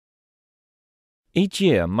Each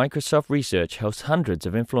year, Microsoft Research hosts hundreds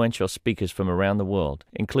of influential speakers from around the world,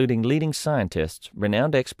 including leading scientists,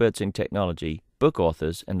 renowned experts in technology, book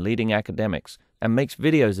authors, and leading academics, and makes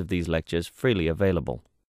videos of these lectures freely available.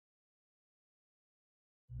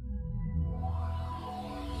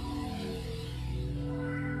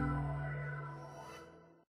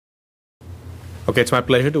 Okay, it's my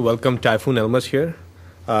pleasure to welcome Tayfun Elmas here.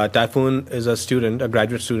 Tayfun is a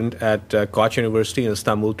graduate student at Koç University in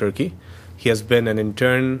Istanbul, Turkey. He has been an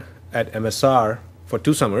intern at MSR for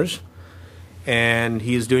 2 summers, and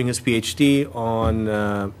he is doing his PhD on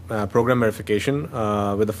program verification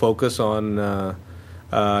with a focus on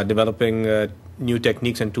developing new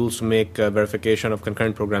techniques and tools to make verification of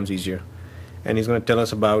concurrent programs easier. And he's going to tell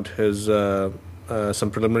us about his some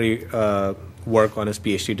preliminary work on his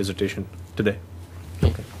PhD dissertation today.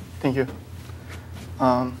 Okay. Thank you.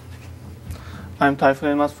 I'm Tayfun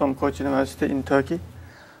Elmas from Koç University in Turkey.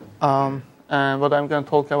 And what I'm going to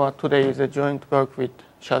talk about today is a joint work with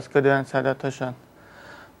Shaz Kadir and Serdar Taşan.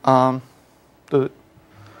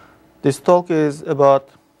 This talk is about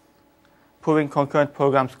proving concurrent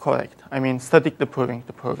programs correct. I mean, statically proving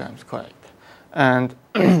the programs correct. And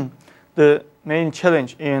the main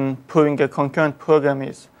challenge in proving a concurrent program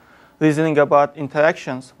is reasoning about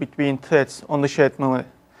interactions between threads on the shared memory.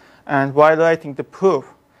 And while writing the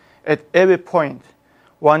proof, at every point,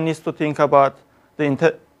 one needs to think about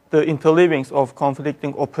the interleavings of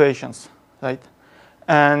conflicting operations, right?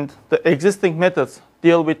 And the existing methods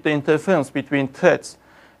deal with the interference between threads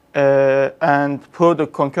and prove the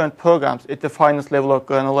concurrent programs at the finest level of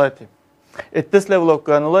granularity. At this level of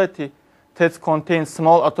granularity, threads contain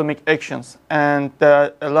small atomic actions, and there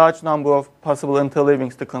are a large number of possible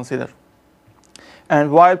interleavings to consider.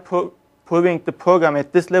 And while proving the program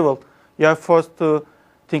at this level, you are forced to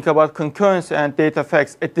think about concurrency and data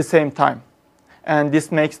facts at the same time. And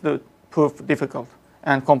this makes the proof difficult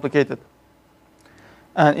and complicated.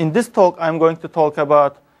 And in this talk, I'm going to talk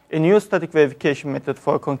about a new static verification method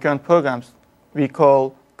for concurrent programs we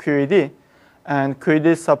call QED. And QED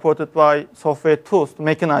is supported by software tools to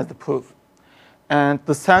mechanize the proof. And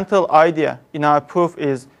the central idea in our proof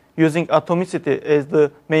is using atomicity as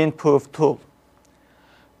the main proof tool.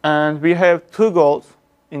 And we have 2 goals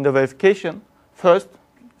in the verification. First,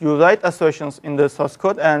 you write assertions in the source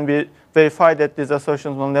code, and we verify that these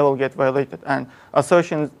assertions will never get violated. And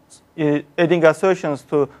adding assertions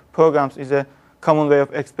to programs is a common way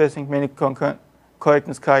of expressing many concurrent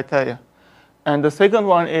correctness criteria. And the second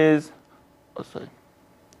one is,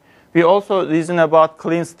 we also reason about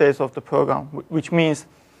clean states of the program, which means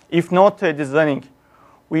if no thread is running,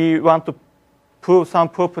 we want to prove some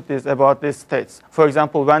properties about these states. For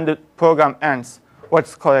example, when the program ends,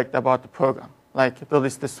 what's correct about the program? Like the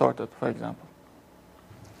list is sorted, for example.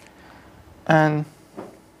 And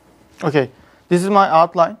okay, this is my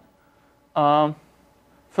outline.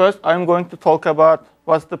 First, I'm going to talk about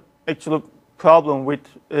what's the actual problem with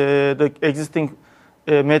the existing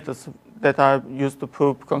methods that are used to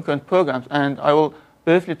prove concurrent programs. And I will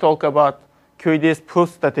briefly talk about QED's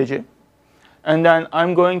proof strategy. And then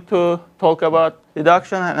I'm going to talk about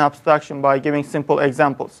reduction and abstraction by giving simple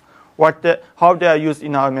examples, how they are used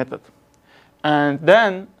in our method. And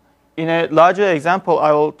then, in a larger example,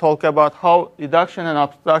 I will talk about how reduction and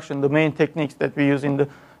abstraction, the main techniques that we use in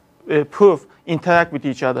the proof, interact with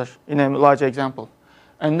each other in a larger example.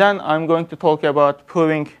 And then I'm going to talk about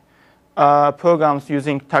proving programs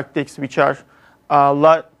using tactics which are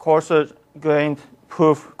coarser-grained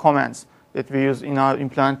proof commands that we use in our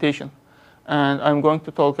implementation. And I'm going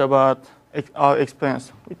to talk about our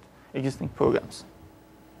experience with existing programs.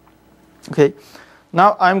 Okay,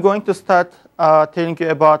 now I'm going to start telling you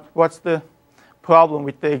about what's the problem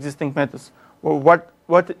with the existing methods, or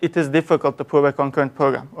what it is difficult to prove a concurrent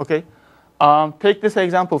program. Okay, take this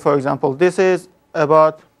example, for example. This is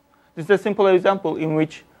a simple example in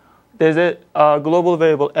which there's a global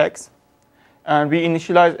variable x, and we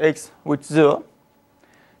initialize x with 0.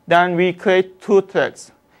 Then we create 2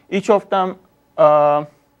 threads. Each of them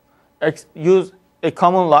use a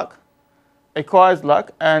common lock, acquires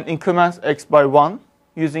lock, and increments x by 1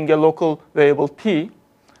 using a local variable t.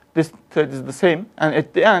 This thread is the same. And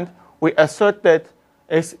at the end, we assert that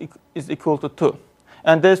x is equal to 2.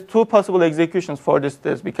 And there's 2 possible executions for this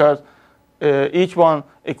test because each one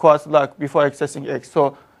acquires lock before accessing x.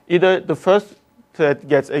 So either the first thread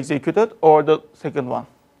gets executed or the second one.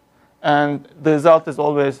 And the result is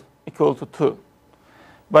always equal to 2.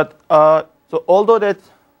 But so although that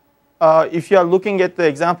if you are looking at the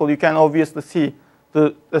example, you can obviously see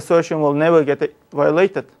the assertion will never get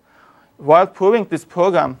violated. While proving this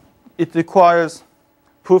program, it requires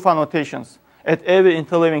proof annotations at every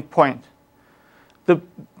interleaving point. the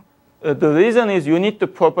reason is you need to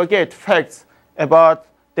propagate facts about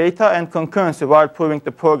data and concurrency while proving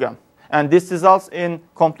the program. And this results in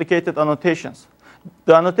complicated annotations.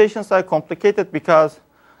 The annotations are complicated because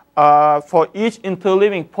for each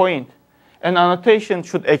interleaving point, an annotation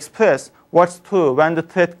should express what's true when the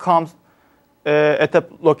thread comes at a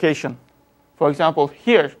location. For example,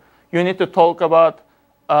 here, you need to talk about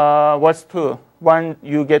what's true when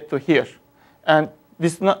you get to here. And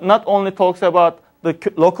this not only talks about the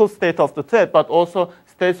local state of the thread, but also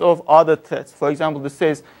states of other threads. For example, this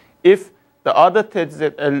says if the other thread is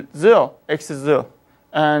at L0, X is 0.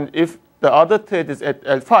 And if the other thread is at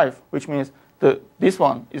L5, which means this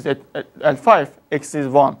one is at L5, X is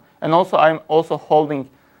 1. And also, I'm also holding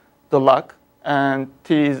the lock, and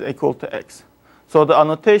T is equal to X. So the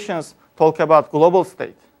annotations talk about global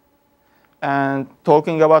state. And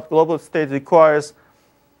talking about global state requires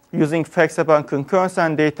using facts about concurrency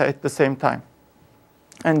and data at the same time.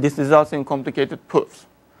 And this results in complicated proofs.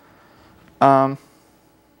 Now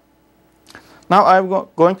I'm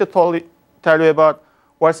going to tell you about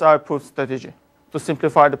what's our proof strategy to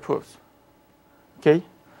simplify the proofs. Okay?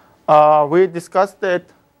 We discussed that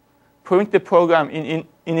proving the program in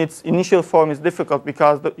its initial form is difficult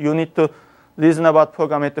because you need to reason about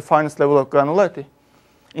program at the finest level of granularity.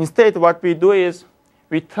 Instead, what we do is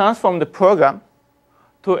we transform the program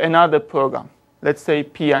to another program. Let's say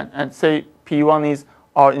Pn, and say P1 is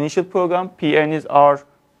our initial program, Pn is our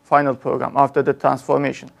final program after the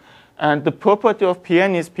transformation. And the property of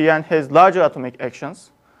Pn is Pn has larger atomic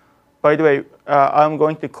actions. By the way, I'm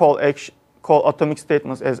going to call atomic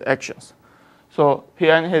statements as actions. So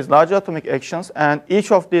Pn has large atomic actions, and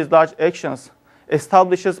each of these large actions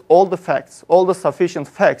establishes all the facts, all the sufficient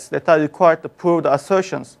facts that are required to prove the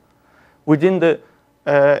assertions within the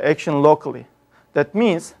action locally. That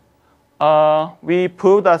means we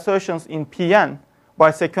prove the assertions in Pn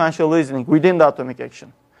by sequential reasoning within the atomic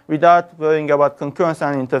action, without worrying about concurrence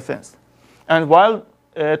and interference. And while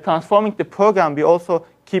transforming the program, we also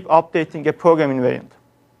keep updating a program invariant.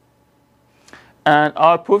 And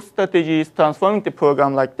our proof strategy is transforming the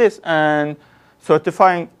program like this and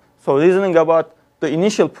certifying, so reasoning about the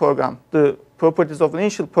initial program, the properties of the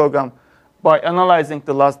initial program, by analyzing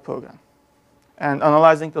the last program. And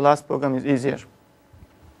analyzing the last program is easier.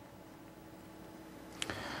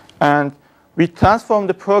 And we transform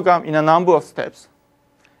the program in a number of steps.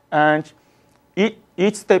 And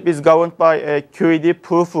each step is governed by a QED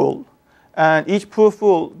proof rule. And each proof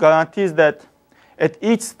rule guarantees that at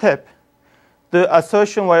each step, the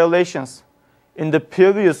assertion violations in the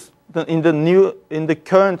previous, in the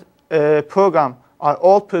current program are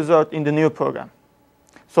all preserved in the new program.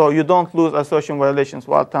 So you don't lose assertion violations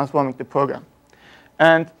while transforming the program.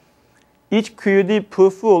 And each QED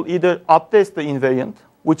proof rule either updates the invariant,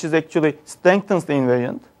 which is actually strengthens the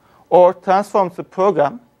invariant, or transforms the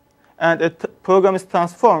program, and a program is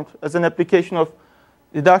transformed as an application of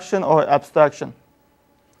reduction or abstraction.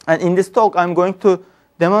 And in this talk, I'm going to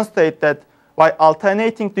demonstrate that by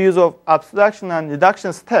alternating the use of abstraction and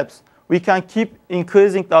reduction steps, we can keep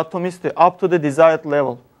increasing the atomicity up to the desired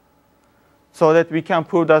level so that we can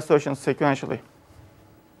prove the assertions sequentially.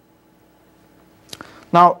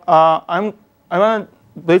 Now, I want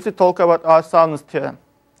to briefly talk about our soundness theorem.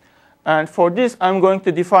 And for this, I'm going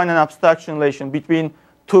to define an abstraction relation between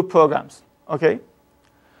two programs. Okay?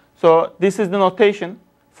 So this is the notation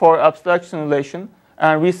for abstraction relation.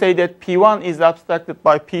 And we say that P1 is abstracted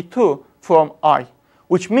by P2 from I,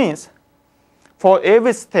 which means for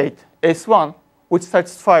every state S1, which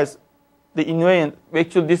satisfies the invariant,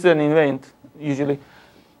 actually this is an invariant usually,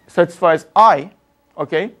 satisfies I,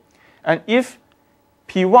 okay? And if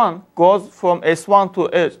P1 goes from S1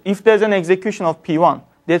 to R, if there's an execution of P1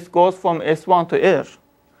 that goes from S1 to R,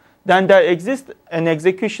 then there exists an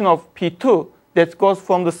execution of P2 that goes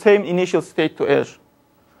from the same initial state to R.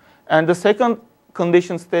 And the second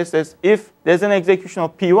condition states as if there's an execution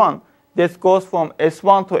of P1 that goes from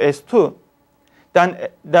S1 to S2, then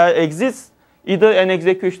there exists either an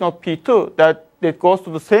execution of P2 that goes to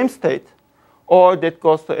the same state or that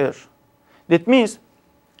goes to R. That means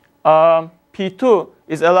P2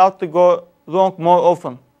 is allowed to go wrong more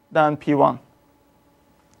often than P1.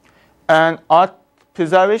 And our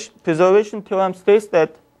preservation theorem states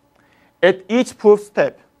that at each proof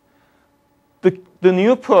step, the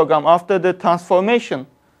new program after the transformation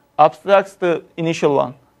abstracts the initial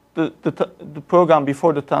one, the program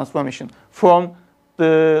before the transformation, from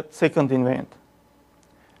the second invariant.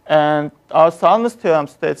 And our soundness theorem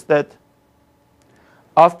states that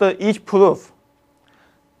after each proof,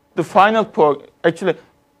 the final program, actually,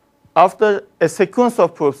 after a sequence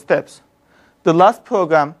of proof steps, the last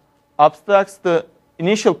program abstracts the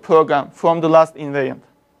initial program from the last invariant.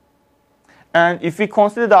 And if we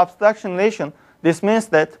consider the abstraction relation, this means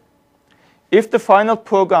that if the final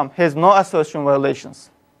program has no assertion violations,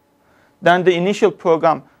 then the initial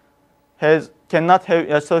program cannot have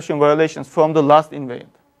assertion violations from the last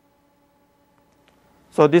invariant.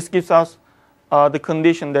 So this gives us the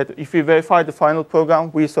condition that if we verify the final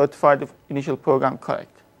program, we certify the initial program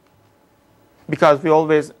correct, because we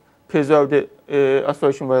always preserve the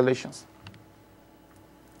assertion violations.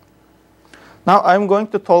 Now I'm going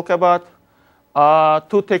to talk about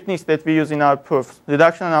two techniques that we use in our proofs,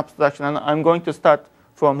 reduction and abstraction, and I'm going to start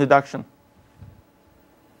from reduction.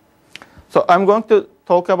 So I'm going to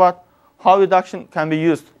talk about how reduction can be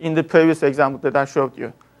used in the previous example that I showed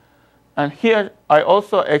you. And here I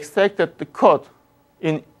also extracted the code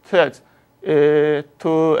in threads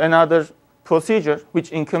to another procedure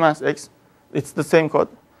which increments x. It's the same code.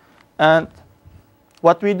 And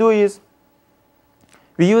what we do is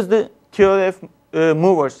we use the theory of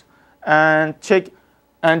movers and check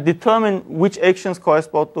and determine which actions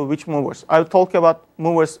correspond to which movers. I'll talk about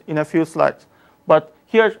movers in a few slides. But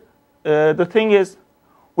here, the thing is,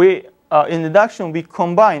 in reduction, we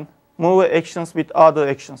combine mover actions with other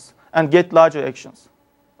actions and get larger actions.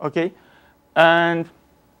 Okay? And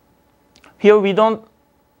here we don't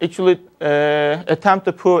actually attempt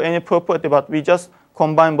to prove any property, but we just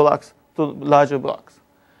combine blocks to larger blocks.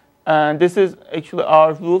 And this is actually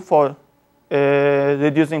our rule for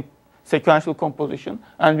reducing sequential composition.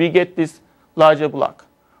 And we get this larger block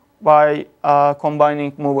by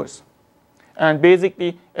combining movers. And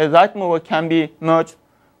basically, a right mover can be merged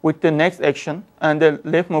with the next action, and the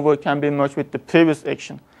left mover can be merged with the previous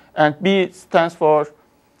action. And B stands for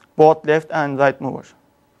both left and right movers.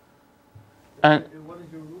 And what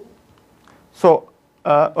is your rule? So,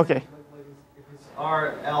 okay. If it's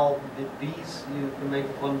R, L, bit B's, you can make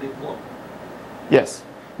it one bit one. Yes.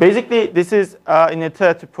 Basically, this is an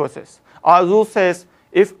iterative process. Our rule says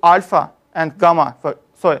if alpha and gamma,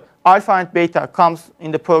 alpha and beta comes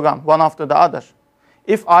in the program one after the other,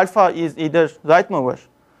 if alpha is either right mover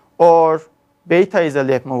or beta is a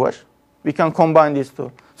left mover, we can combine these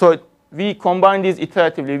two. So we combine these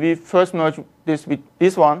iteratively. We first merge this with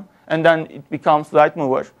this one, and then it becomes right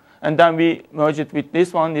mover. And then we merge it with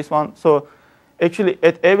this one, this one. So actually,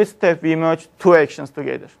 at every step, we merge two actions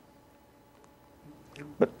together.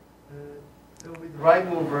 But with right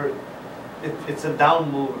mover, it's a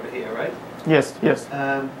down mover here, right? Yes, yes.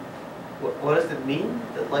 What does it mean?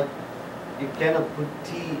 That like you cannot put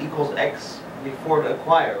t equals x before the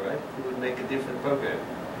acquire, right? It would make a different program.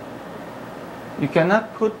 You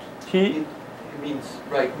cannot put t. It means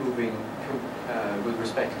right moving with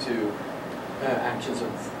respect to actions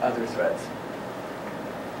of other threads.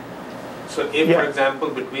 So if, for example,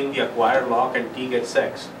 between the acquire lock and t gets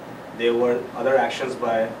x, there were other actions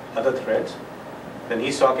by other threads, then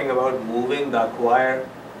he's talking about moving the acquire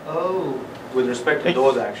with respect to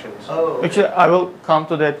those actions. Okay. Actually, I will come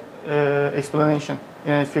to that explanation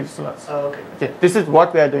in a few slides. Okay. This is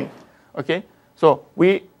what we are doing. Okay. So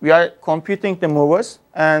we are computing the movers,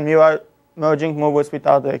 and we are merging movers with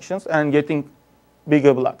other actions and getting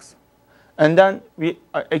bigger blocks. And then we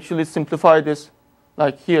actually simplify this,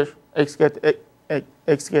 like here, x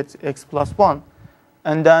gets x plus 1.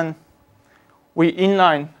 And then we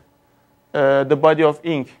inline the body of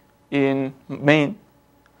ink in main.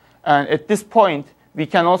 And at this point, we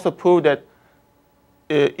can also prove that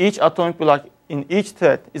each atomic block in each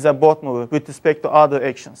thread is a both mover with respect to other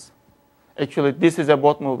actions. Actually, this is a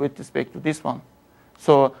both mover with respect to this one.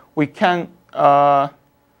 So we can,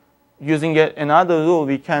 using another rule,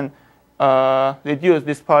 we can reduce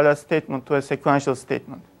this parallel statement to a sequential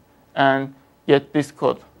statement and get this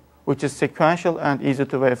code, which is sequential and easy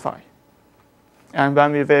to verify. And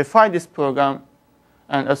when we verify this program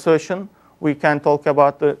and assertion, we can talk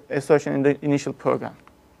about the assertion in the initial program.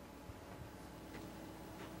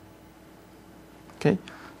 Okay,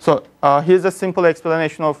 so here's a simple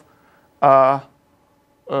explanation of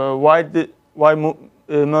why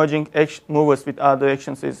merging movers with other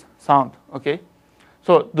actions is sound. Okay,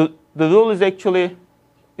 so the rule is actually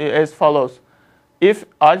as follows: if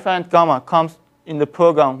alpha and gamma comes in the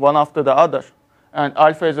program one after the other, and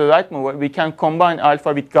alpha is a right mover, we can combine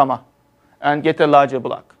alpha with gamma and get a larger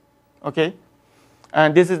block. Okay,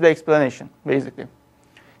 and this is the explanation basically.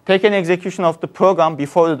 Take an execution of the program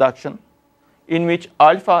before reduction, in which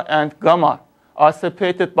alpha and gamma are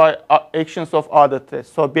separated by actions of other threads.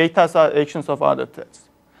 So betas are actions of other threads.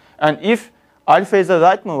 And if alpha is a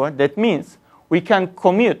right mover, that means we can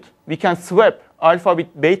commute, we can swap alpha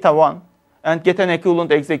with beta 1 and get an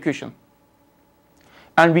equivalent execution.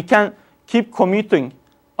 And we can keep commuting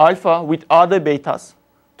alpha with other betas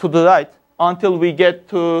to the right until we get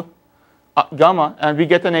to gamma, and we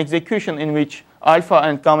get an execution in which alpha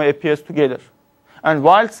and gamma appears together. And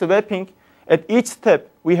while swapping, at each step,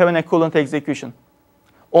 we have an equivalent execution.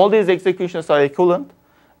 All these executions are equivalent.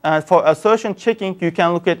 And for assertion checking, you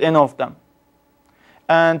can look at any of them.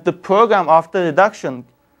 And the program after reduction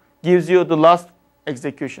gives you the last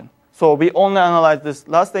execution. So we only analyze this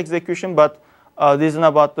last execution, but reason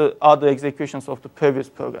about the other executions of the previous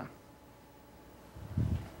program.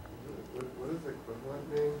 What does equivalent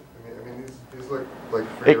mean? I mean these look like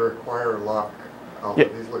for your acquire lock alpha. Yeah,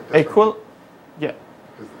 These look different. Yeah.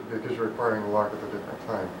 Because you're acquiring a lock at a different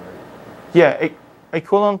time, right? Yeah,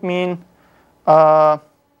 equivalent mean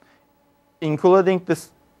including the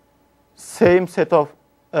same set of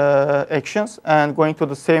actions and going to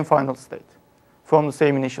the same final state from the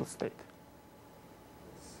same initial state.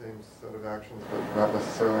 Same set of actions, but not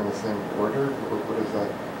necessarily in the same order? What is that?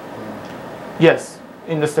 Yes,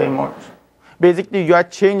 in the same order. Basically, you are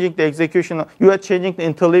changing the execution, you are changing the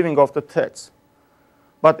interleaving of the threads,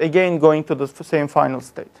 but again going to the same final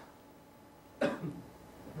state. That's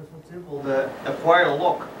not simple. The acquire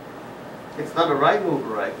lock. It's not a right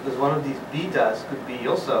mover, right? Because one of these betas could be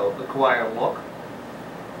also acquire lock.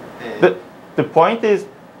 The point is,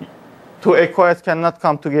 two acquires cannot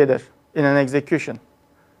come together in an execution.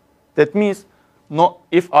 That means,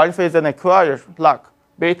 if alpha is an acquire lock,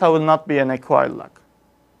 beta will not be an acquire lock.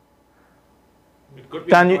 It could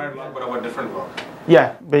be an acquired lock, but of a different lock.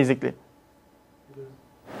 Yeah, basically.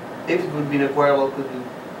 If it would be an acquire lock, could you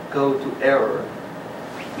go to error?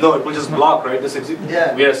 No, it will just block, right?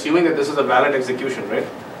 Yeah. We are assuming that this is a valid execution, right?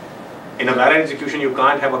 In a valid execution, you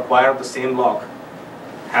can't have acquire of the same lock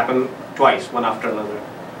happen twice, one after another.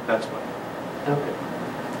 That's why. Okay.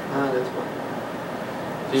 That's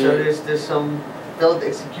fine. So there's some valid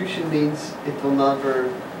execution means it will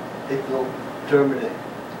terminate.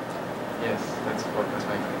 Yes, that's my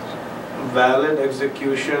question. Valid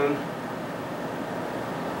execution.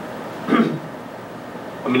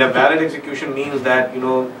 I mean, a valid execution means that,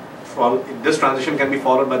 this transition can be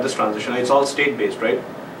followed by this transition. It's all state-based, right?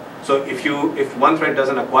 So if one thread does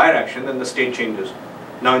an acquire action, then the state changes.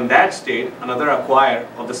 Now in that state, another acquire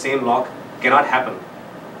of the same lock cannot happen.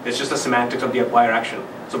 It's just the semantics of the acquire action.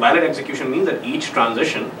 So valid execution means that each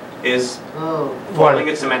transition is following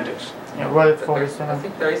its semantics. Yeah, well, I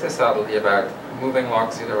think there is a subtlety about moving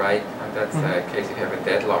locks to the right, and that's the case if you have a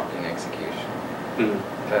deadlock in execution.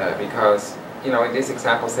 Because in this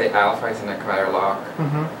example, say alpha is an acquire lock,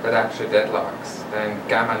 but actually deadlocks, then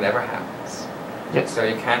gamma never happens. Yes. So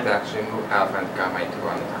you can't actually move alpha and gamma into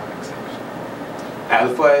one atomic section.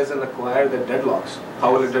 Alpha is an acquire that deadlocks.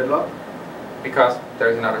 How will it deadlock? Because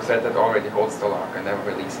there's another set that already holds the lock and never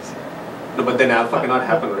releases it. No, but then alpha cannot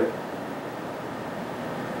happen, right?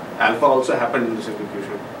 Alpha also happened in this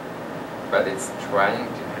execution. But it's trying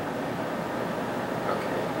to happen.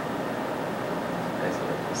 Okay. That's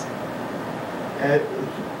what you're saying.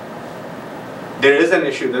 There is an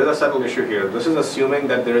issue, there is a subtle issue here. This is assuming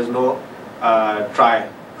that there is no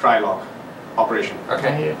try lock operation.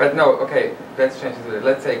 Okay, but no, okay, let's change it.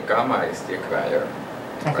 Let's say gamma is the acquire,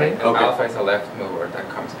 right? And alpha is a left mover that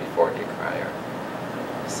comes before the acquire.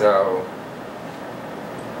 So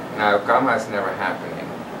now gamma is never happening.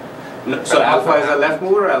 No, so alpha is a left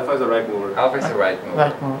mover or alpha is a right mover? Alpha is a right mover.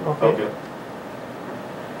 Right mover, okay.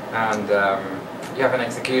 And you have an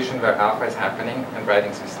execution where alpha is happening and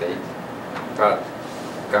writing some state, but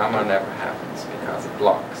gamma never happens because it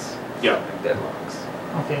blocks. Yeah. And deadlocks.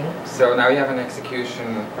 Okay. So now you have an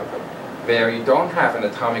execution where you don't have an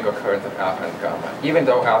atomic occurrence of alpha and gamma, even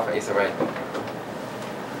though alpha is a right mover.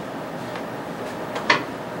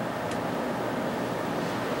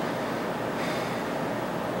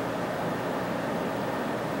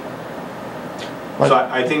 So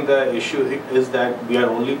I think the issue is that we are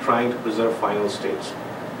only trying to preserve final states.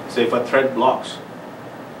 So if a thread blocks,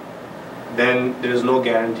 then there is no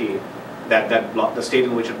guarantee that the state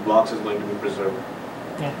in which it blocks is going to be preserved.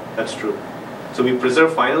 Yeah. That's true. So we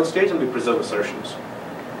preserve final states and we preserve assertions.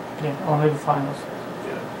 Yeah, only the final state.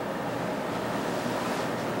 Yeah.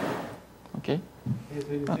 Okay. Yeah,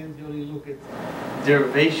 so you tend to only look at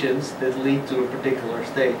derivations that lead to a particular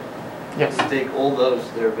state. Yes. You take all those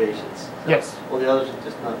derivations. Yes. All the others are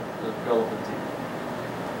just not relevant to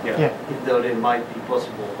you. Yeah. Even though they might be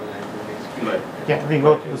possible when I do the execution. Right. Yeah, we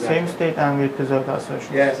go to the Exactly. same state and we preserve the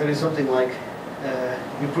assertion. Yeah, so there's something like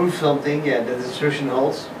you prove something, that the assertion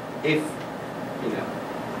holds if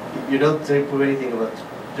you don't prove anything about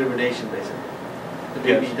termination basically.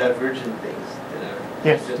 There may be divergent things that are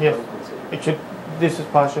Yes, just yes. not considered. It should. This is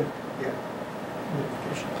partial Yeah.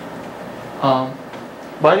 verification.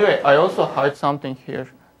 By the way, I also hide something here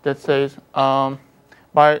that says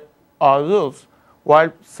by our rules,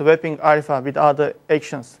 while swapping alpha with other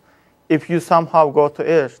actions, if you somehow go to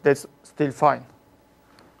error, that's still fine.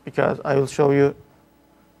 Because I will show you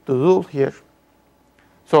the rule here.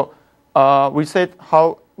 So we said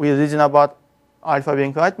how we reason about alpha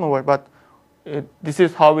being right mover, but this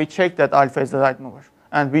is how we check that alpha is the right mover.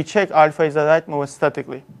 And we check alpha is the right mover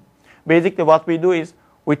statically. Basically what we do is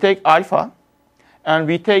we take alpha and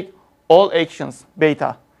we take all actions,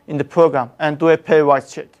 beta, in the program and do a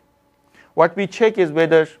pairwise check. What we check is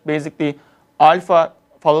whether basically alpha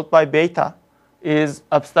followed by beta is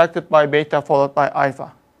abstracted by beta followed by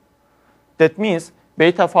alpha. That means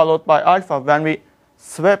beta followed by alpha, when we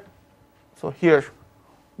swap, so here,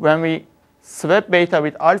 when we swap beta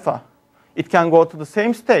with alpha, it can go to the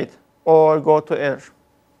same state or go to error.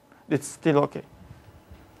 It's still okay.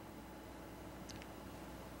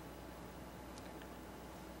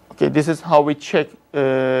 Okay, this is how we check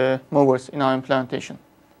movers in our implementation,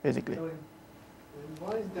 basically. So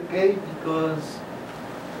why is it okay? Because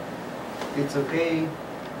it's okay,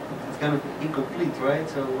 it's kind of incomplete, right?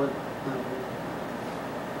 So what?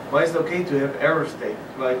 Why is it okay to have error state,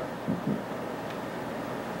 right?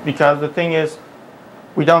 Because the thing is,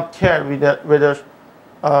 we don't care whether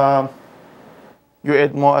you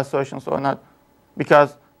add more assertions or not,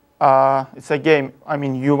 because it's a game. I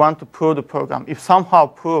mean, you want to prove the program. If somehow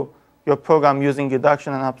prove your program using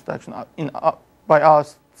reduction and abstraction by our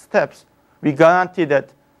steps, we guarantee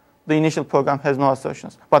that the initial program has no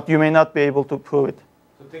assertions, but you may not be able to prove it.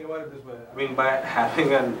 So think about it this way. I mean, by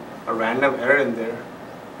having a random error in there,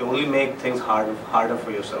 you only make things harder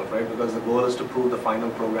for yourself, right? Because the goal is to prove the final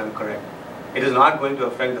program correct. It is not going to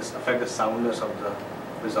affect the soundness of the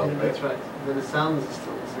result, Yeah, right? that's right. But the sound is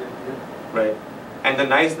still the same. Yeah. Right. And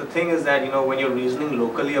the thing is that, you know, when you're reasoning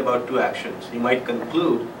locally about two actions, you might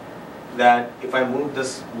conclude that if I move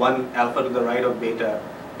this one alpha to the right of beta,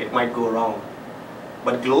 it might go wrong.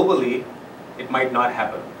 But globally, it might not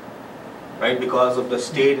happen, right? Because of the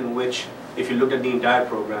state in which, if you look at the entire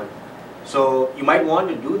program. So you might want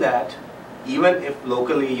to do that even if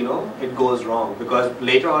locally, you know, it goes wrong. Because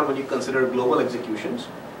later on when you consider global executions,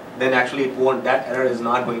 then actually it won't, that error is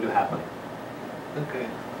not going to happen. Okay.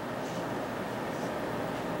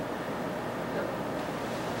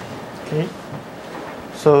 Okay.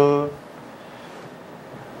 So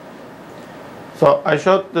I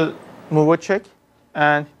showed the mover check,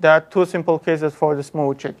 and there are two simple cases for this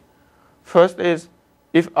mover check. First is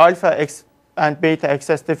if alpha x and beta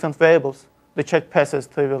access different variables, the check passes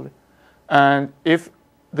trivially. And if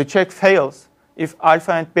the check fails, if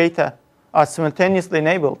alpha and beta are simultaneously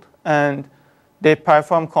enabled and they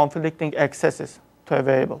perform conflicting accesses to a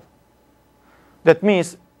variable. That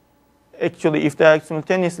means, actually, if they are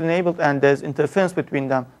simultaneously enabled and there's interference between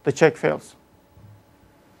them, the check fails.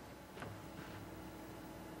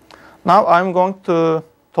 Now I'm going to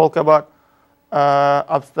talk about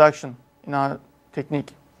abstraction in our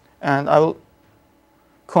technique. And I will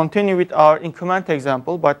continue with our increment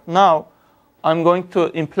example, but now I'm going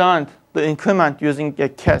to implement the increment using a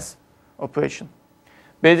case operation.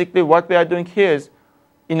 Basically, what we are doing here is,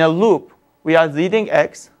 in a loop, we are reading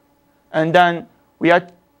x, and then we are,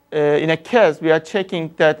 in a case, we are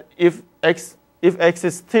checking that if x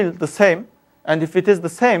is still the same, and if it is the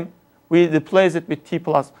same, we replace it with t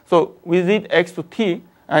plus. So we read x to t,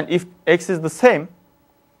 and if x is the same,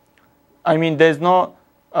 I mean there's no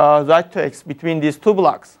write to x between these two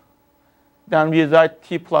blocks, then we write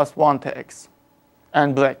t plus 1 to x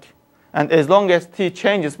and break. And as long as t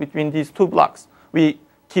changes between these two blocks, we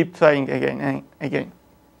keep trying again and again.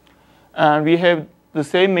 And we have the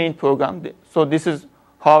same main program. So this is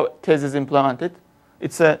how case is implemented.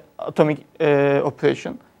 It's an atomic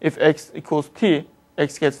operation. If x equals t,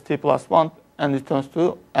 x gets t plus 1 and returns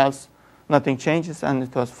true, else nothing changes and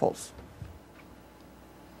returns false.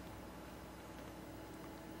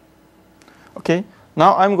 Okay,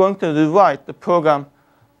 now I'm going to rewrite the program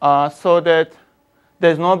so that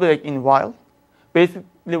there's no break in while.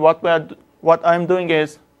 Basically, what I'm doing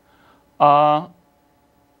is I'm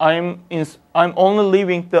only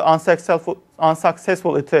leaving the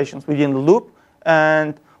unsuccessful iterations within the loop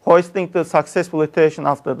and hoisting the successful iteration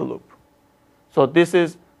after the loop. So this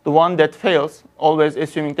is the one that fails, always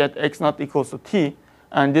assuming that x not equals to t,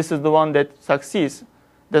 and this is the one that succeeds,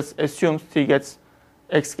 that assumes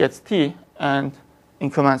x gets t and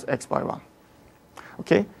increments x by 1.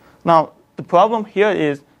 Okay. Now the problem here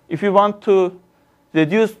is, if you want to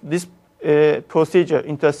reduce this procedure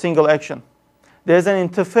into a single action, there's an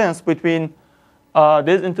interference between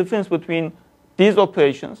these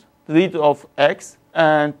operations, the read of x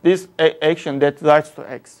and this action that writes to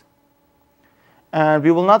X. And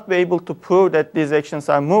we will not be able to prove that these actions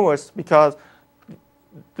are movers because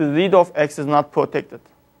the read of X is not protected.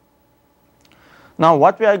 Now,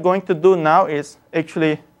 what we are going to do now is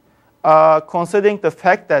actually considering the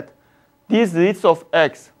fact that these reads of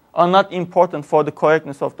X are not important for the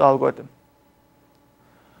correctness of the algorithm.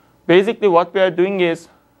 Basically, what we are doing is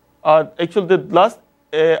actually the last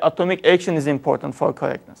atomic action is important for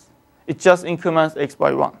correctness. It just increments X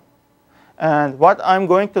by 1. And what I'm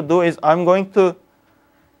going to do is I'm going to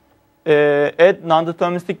add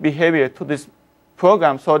non-deterministic behavior to this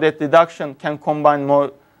program so that deduction can combine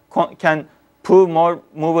more, can prove more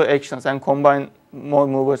mover actions and combine more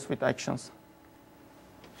movers with actions.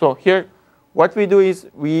 So here, what we do is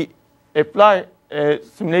we apply a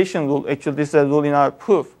simulation rule. Actually, this is a rule in our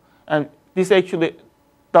proof. And this actually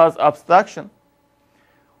does abstraction.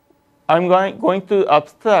 I'm going to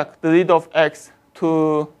abstract the read of X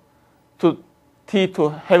to T to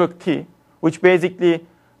havoc T, which basically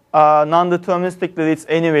non-deterministically reads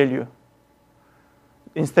any value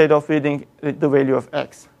instead of reading the value of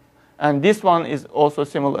X. And this one is also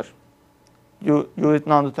similar. You read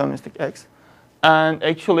non-deterministic X. And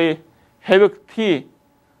actually, havoc T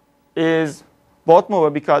is both mover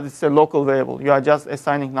because it's a local variable. You are just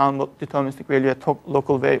assigning non-deterministic value a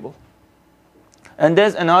local variable. And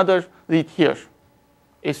there's another read here.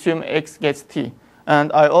 Assume X gets T.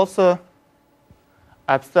 And I also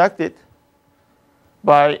abstract it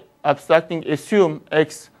by abstracting assume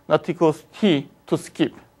X not equals T to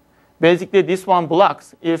skip. Basically, this one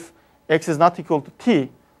blocks if X is not equal to T,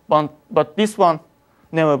 but this one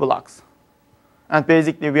never blocks. And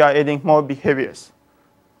basically, we are adding more behaviors.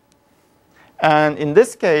 And in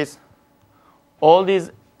this case, all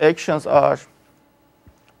these actions are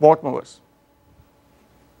board movers.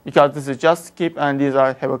 Because this is just skip, and these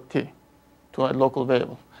are havoc T to a local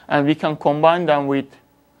variable. And we can combine them with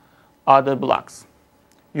other blocks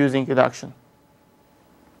using reduction.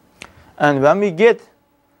 And when we get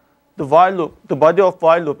the while loop, the body of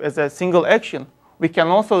while loop as a single action, we can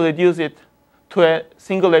also reduce it to a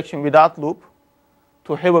single action without loop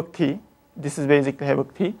to havoc T. This is basically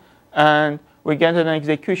havoc T. And we get an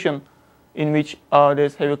execution in which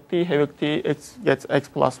there's havoc T, X gets X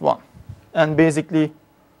plus 1. And basically,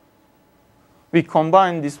 we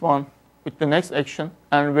combine this one with the next action,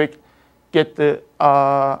 and we get the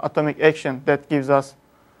atomic action that gives us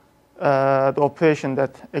the operation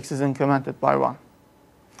that X is incremented by 1.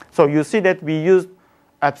 So you see that we used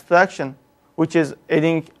abstraction, which is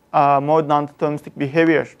adding more non-deterministic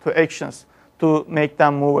behavior to actions to make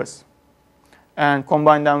them movers and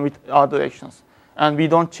combine them with other actions. And we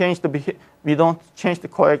don't change the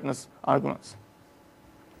correctness arguments.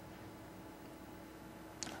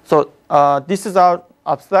 So this is our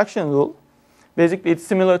abstraction rule. Basically, it's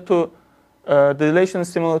similar to the relation is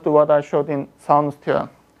similar to what I showed in soundness theorem.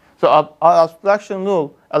 So our abstraction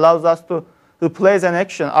rule allows us to replace an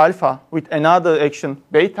action alpha with another action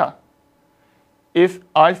beta if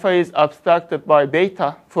alpha is abstracted by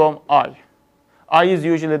beta from I. I is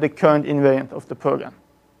usually the current invariant of the program.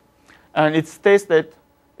 And it states that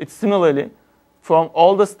it's similarly from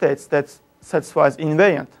all the states that satisfies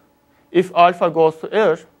invariant. If alpha goes to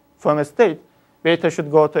error from a state, beta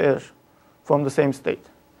should go to error from the same state.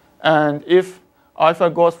 And if alpha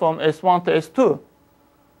goes from S1 to S2,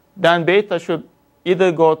 then beta should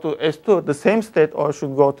either go to S2, the same state, or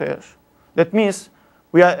should go to error. That means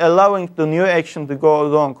we are allowing the new action to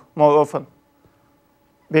go wrong more often.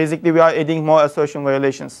 Basically, we are adding more assertion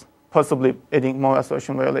violations, possibly adding more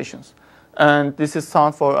assertion violations. And this is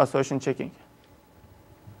sound for assertion checking.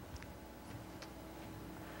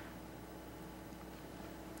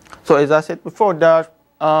 So as I said before, there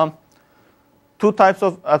are two types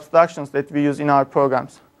of abstractions that we use in our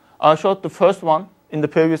programs. I showed the first one in the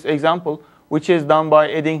previous example, which is done by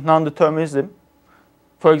adding non-determinism.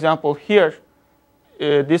 For example, here,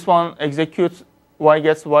 this one executes y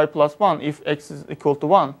gets y plus 1 if x is equal to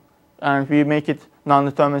 1. And we make it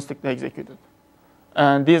non-deterministically executed.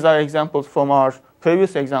 And these are examples from our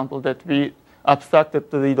previous example that we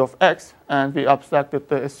abstracted the read of x, and we abstracted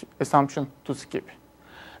the assumption to skip.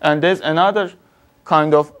 And there's another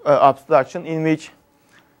kind of abstraction in which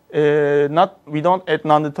we don't add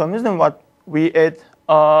non-determinism, but we add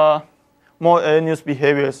more erroneous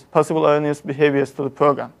behaviors, possible erroneous behaviors to the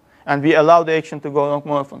program. And we allow the action to go wrong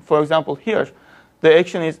more often. For example, here, the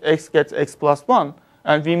action is x gets x plus 1,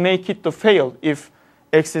 and we make it to fail if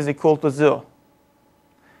x is equal to 0.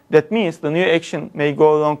 That means the new action may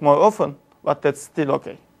go wrong more often, but that's still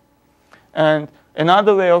OK. And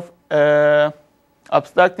another way of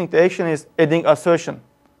abstracting the action is adding assertion.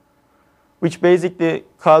 which basically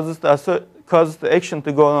causes the action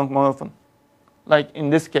to go along more often. Like in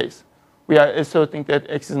this case, we are asserting that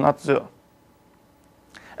x is not 0.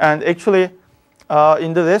 And actually,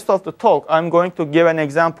 in the rest of the talk, I'm going to give an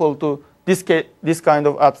example to this kind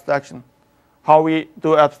of abstraction, how we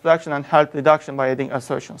do abstraction and health reduction by adding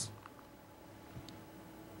assertions.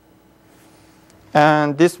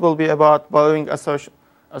 And this will be about borrowing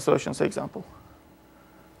assertions example.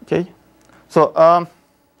 Okay, so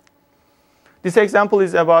this example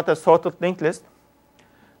is about a sorted linked list,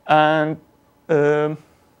 and the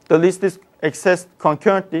list is accessed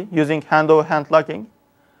concurrently using hand-over-hand locking.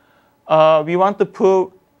 We want to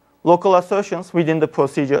prove local assertions within the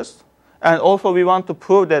procedures, and also we want to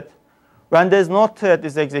prove that when there's no thread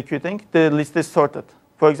is executing, the list is sorted.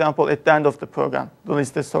 For example, at the end of the program, the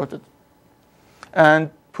list is sorted.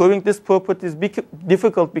 And proving this property is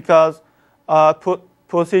difficult because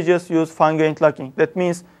procedures use fine-grained locking. That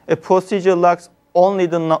means a procedure locks only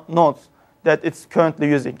the nodes that it's currently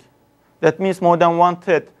using. That means more than one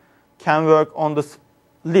thread can work on the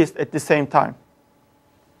list at the same time.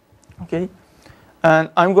 Okay, and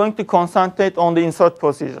I'm going to concentrate on the insert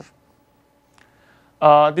procedure.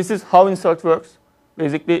 This is how insert works.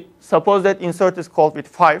 Basically, suppose that insert is called with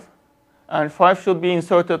 5, and 5 should be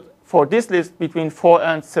inserted for this list between 4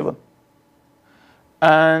 and 7.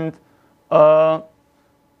 And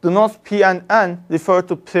the nodes P and N refer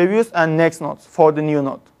to previous and next nodes for the new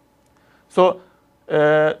node. So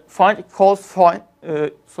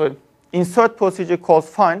insert procedure calls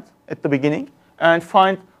find at the beginning, and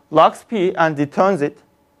find locks P and returns it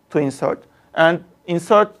to insert. And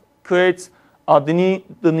insert creates the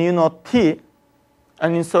new node T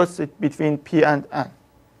and inserts it between P and N.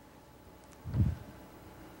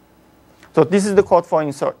 So this is the code for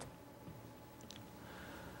insert.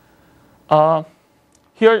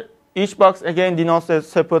 Here, each box again denotes a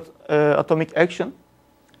separate atomic action.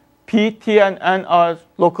 P, T, and N are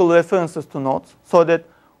local references to nodes, so that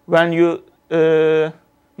when you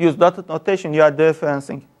use dotted notation, you are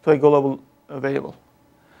dereferencing to a global variable.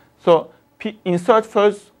 So insert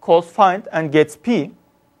first calls find and gets P.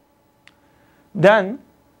 Then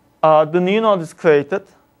the new node is created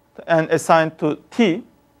and assigned to T,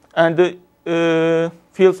 and the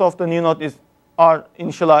fields of the new node are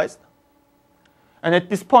initialized. And at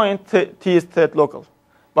this point, T is thread local.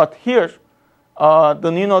 But here,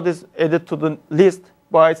 the new node is added to the list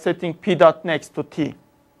by setting P.next to T.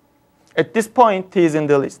 At this point, T is in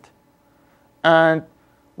the list. And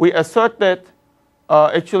we assert that,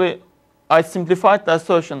 actually, I simplified the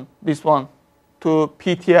assertion, this one, to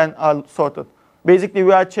P, T, and are sorted. Basically,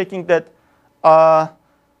 we are checking that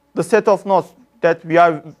the set of nodes that we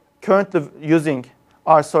are currently using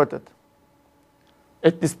are sorted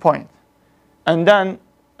at this point. And then,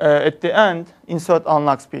 at the end, insert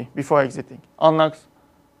unlocks P before exiting. Unlocks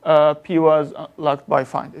P was locked by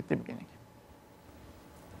find at the beginning.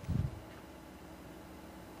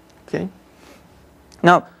 Okay.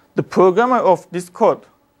 Now, the programmer of this code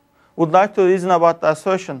would like to reason about the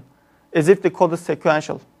assertion as if the code is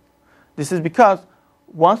sequential. This is because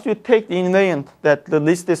once you take the invariant that the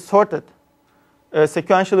list is sorted,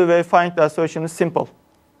 sequentially verifying the assertion is simple.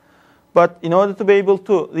 But in order to be able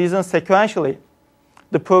to reason sequentially,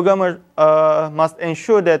 the programmer must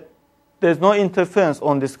ensure that there's no interference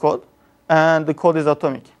on this code and the code is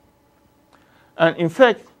atomic. And in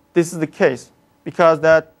fact, this is the case because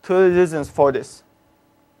there are two reasons for this.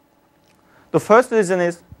 The first reason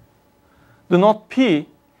is the node P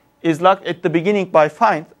is locked at the beginning by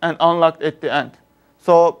find and unlocked at the end.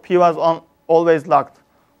 So P was always locked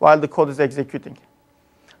while the code is executing.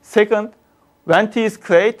 Second, when T is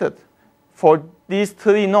created for these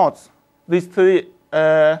three nodes, these three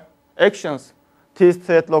actions, T is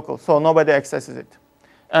thread local, so nobody accesses it.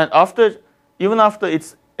 And even after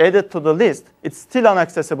it's added to the list, it's still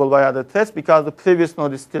inaccessible by other threads because the previous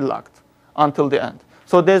node is still locked until the end.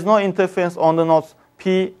 So there's no interference on the nodes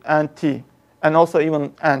P and T, and also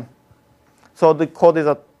even N. So the code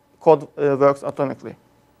works atomically.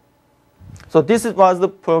 So this was the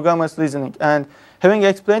programmer's reasoning. And having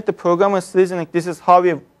explained the programmer's reasoning, this is how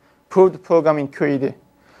we proved the program in QED.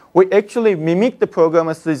 We actually mimic the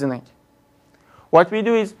programmer's reasoning. What we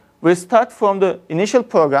do is we start from the initial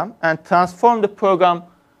program and transform the program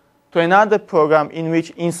to another program in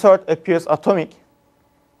which insert appears atomic.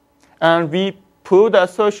 And we prove the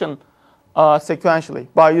assertion sequentially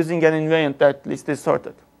by using an invariant that list is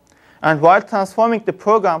sorted. And while transforming the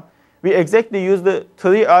program, we exactly use the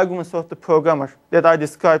three arguments of the programmer that I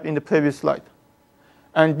described in the previous slide.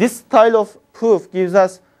 And this style of proof gives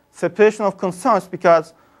us separation of concerns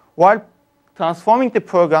because while transforming the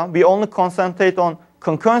program, we only concentrate on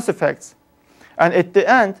concurrence effects And at the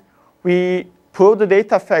end, we prove the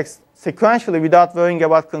data facts sequentially without worrying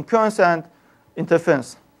about concurrence and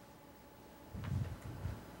interference.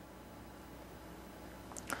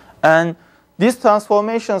 And these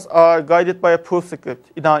transformations are guided by a proof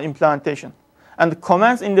script in our implementation. And the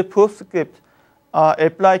commands in the proof script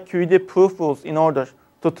apply QED proof rules in order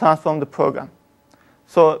to transform the program.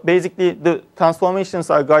 So basically, the transformations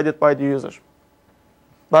are guided by the user,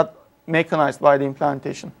 but mechanized by the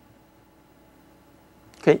implementation.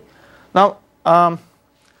 Okay. Now,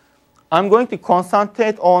 I'm going to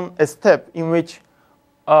concentrate on a step in which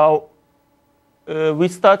we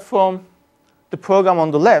start from the program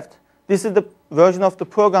on the left. This is the version of the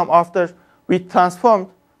program after we transformed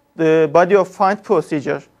the body of find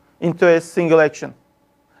procedure into a single action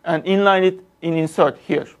and inline it in insert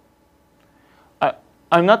here.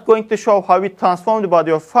 I'm not going to show how we transform the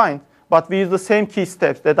body of find, but we use the same key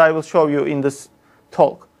steps that I will show you in this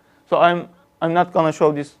talk. So I'm not going to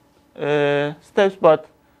show these steps, but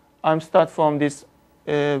I'm start from this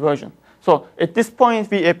version. So at this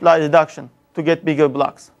point, we apply reduction to get bigger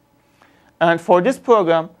blocks. And for this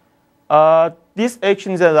program, this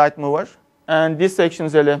action is a right mover, and this action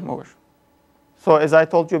is a left mover. So as I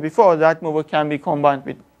told you before, right mover can be combined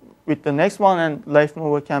with the next one, and left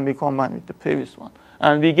mover can be combined with the previous one.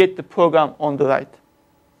 And we get the program on the right.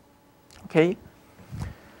 Okay?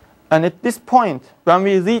 And at this point, when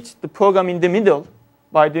we reach the program in the middle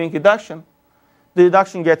by doing reduction, the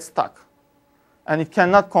reduction gets stuck. And it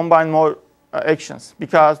cannot combine more actions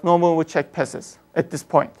because no mover check passes at this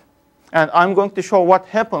point. And I'm going to show what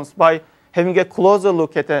happens by having a closer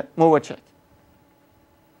look at a mover check.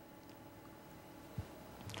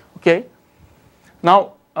 Okay?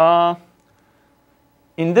 Now,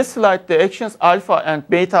 in this slide, the actions alpha and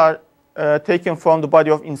beta are taken from the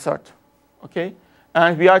body of insert. Okay?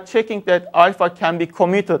 And we are checking that alpha can be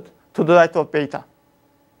commuted to the right of beta.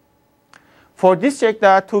 For this check,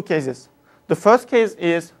 there are two cases. The first case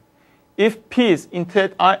is if P's in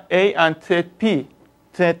thread A and thread B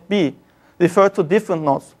refer to different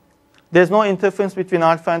nodes. There's no interference between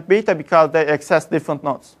alpha and beta because they access different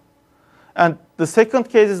nodes. And the second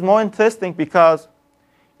case is more interesting because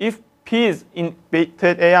if P's in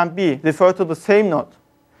thread A and B refer to the same node,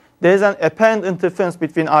 there is an apparent interference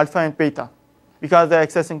between alpha and beta because they're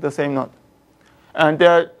accessing the same node. And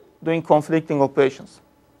they're doing conflicting operations.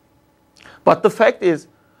 But the fact is,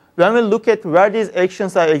 when we look at where these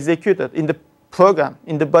actions are executed in the program,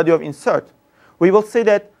 in the body of insert, we will see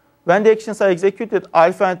that when the actions are executed,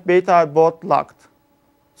 alpha and beta are both locked.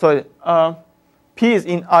 So P's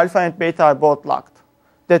in alpha and beta are both locked.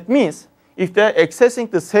 That means if they're accessing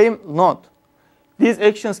the same node, these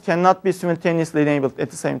actions cannot be simultaneously enabled at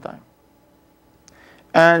the same time.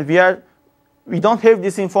 And we don't have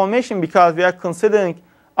this information because we are considering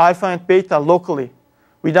alpha and beta locally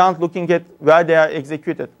without looking at where they are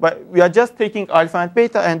executed. But we are just taking alpha and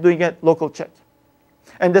beta and doing a local check.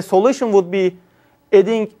 And the solution would be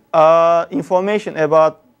adding information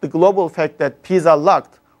about the global fact that P's are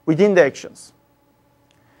locked within the actions.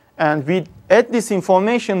 And we add this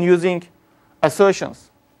information using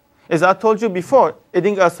assertions. As I told you before,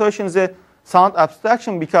 adding assertions is a sound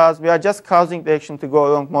abstraction because we are just causing the action to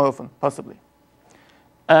go wrong more often, possibly.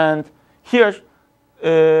 And here,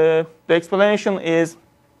 the explanation is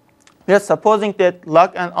we are supposing that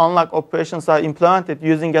lock and unlock operations are implemented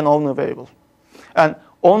using an owner variable. And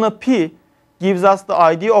owner P gives us the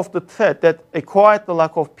ID of the thread that acquired the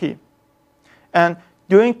lock of P. And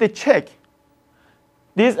during the check,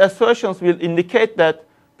 these assertions will indicate that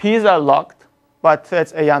P's are locked by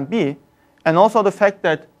threads A and B, and also the fact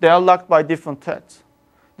that they are locked by different threads.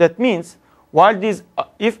 That means while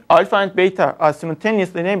if alpha and beta are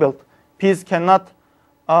simultaneously enabled, P's cannot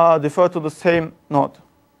refer to the same node.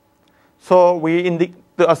 So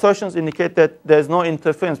the assertions indicate that there's no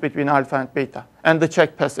interference between alpha and beta, and the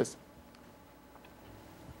check passes.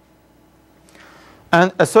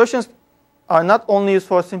 And assertions are not only used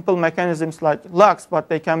for simple mechanisms like locks, but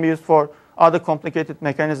they can be used for other complicated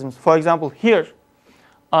mechanisms. For example, here,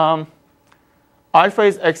 alpha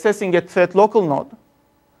is accessing a thread local node,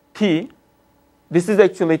 T. This is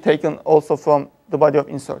actually taken also from the body of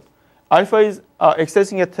insert. Alpha is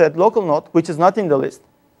accessing a thread local node, which is not in the list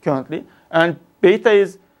currently, and beta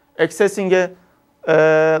is accessing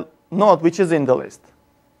a node which is in the list.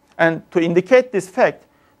 And to indicate this fact,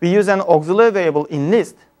 we use an auxiliary variable in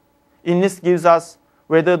list. In list gives us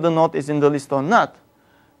whether the node is in the list or not.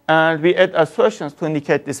 And we add assertions to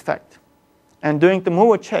indicate this fact. And during the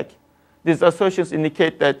mover check, these assertions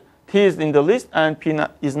indicate that T is in the list and P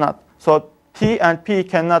is not. So T and P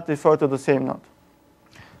cannot refer to the same node.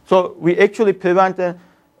 So we actually prevent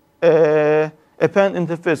a apparent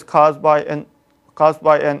interference caused by an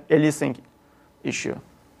aliasing issue.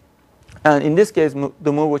 And in this case,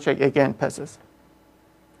 the mover check again passes.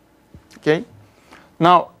 Okay.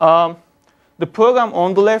 Now, the program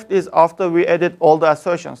on the left is after we added all the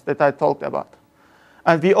assertions that I talked about.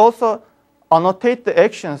 And we also annotate the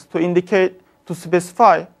actions to indicate, to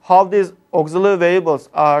specify how these auxiliary variables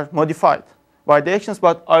are modified by the actions,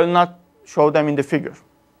 but I will not show them in the figure.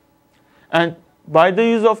 And by the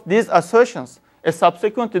use of these assertions, a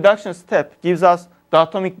subsequent reduction step gives us the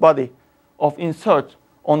atomic body of insert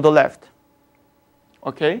on the left.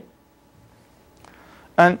 Okay?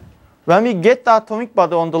 And when we get the atomic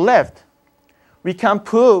body on the left, we can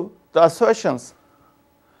prove the assertions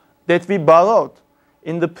that we borrowed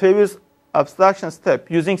in the previous abstraction step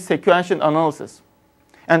using sequential analysis.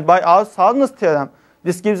 And by our soundness theorem,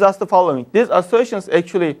 this gives us the following. These assertions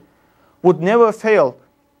actually would never fail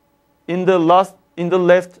in the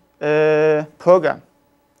left program.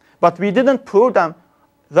 But we didn't prove them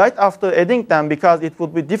right after adding them because it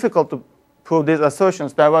would be difficult to prove these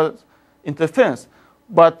assertions. There was interference.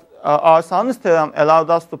 But our soundness theorem allowed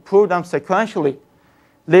us to prove them sequentially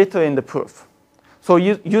later in the proof. So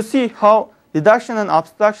you see how reduction and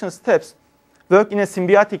abstraction steps work in a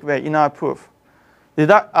symbiotic way in our proof.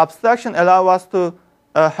 Abstraction allows us to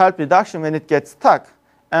help reduction when it gets stuck.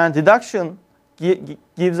 And reduction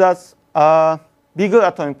gives us bigger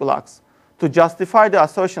atomic blocks to justify the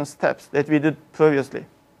assertion steps that we did previously.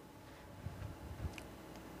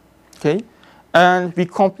 Okay? And we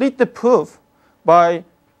complete the proof by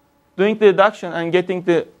doing the reduction and getting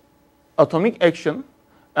the atomic action.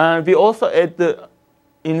 And we also add the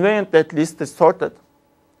invariant that list is sorted.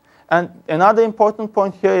 And another important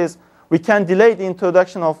point here is we can delay the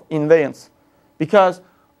introduction of invariants because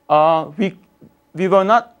we will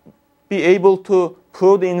not be able to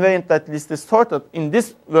prove the invariant that list is sorted in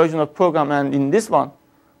this version of program and in this one.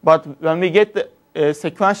 But when we get the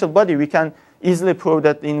sequential body, we can easily prove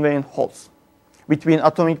that the invariant holds between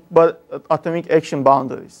atomic action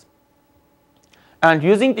boundaries. And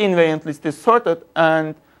using the invariant list is sorted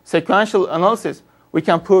and sequential analysis, we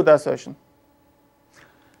can prove the assertion.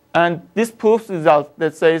 And this proves result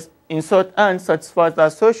that says insert n satisfies the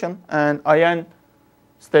assertion and in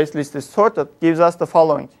states list is sorted gives us the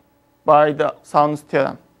following by the soundness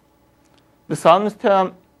theorem. The soundness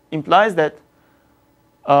theorem implies that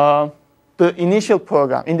in the initial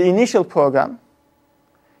program,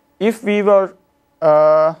 if we were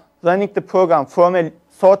running the program from a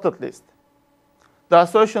sorted list, the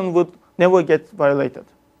assertion would never get violated.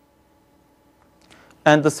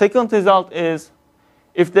 And the second result is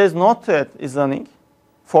if there's no thread is running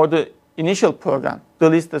for the initial program, the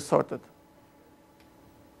list is sorted.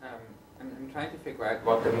 I'm trying to figure out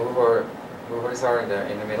what the movers are in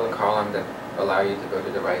the middle column that allow you to go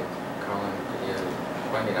to the right column. Could you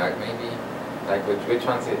point it out maybe? Like which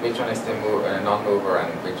one is the non-mover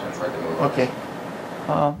and which ones are the movers? Okay.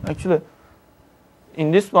 Actually,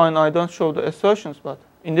 in this one I don't show the assertions, but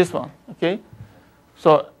in this one, okay.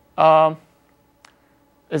 So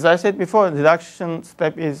as I said before, the reduction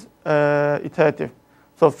step is iterative.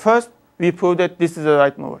 So first we prove that this is the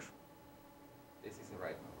right mover. This is the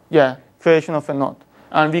right mover. Yeah, creation of a node,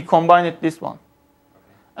 and we combine it this one,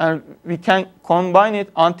 and we can combine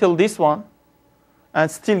it until this one, and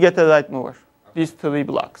still get a right mover. These three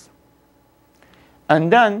blocks, and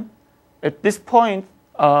then at this point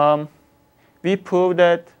we prove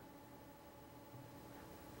that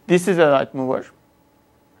this is a right mover.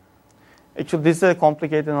 Actually, this is a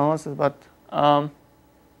complicated analysis, but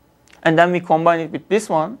and then we combine it with this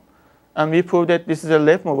one, and we prove that this is a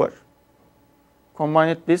left mover. Combine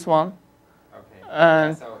it this one, okay.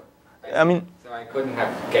 And So I I couldn't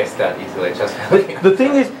have guessed that easily. Just the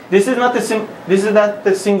thing is, this is not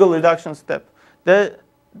the single reduction step. There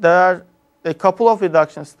are a couple of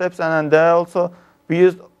reduction steps, and then there are also we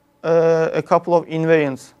used a couple of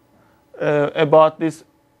invariants about this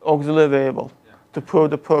auxiliary variable to prove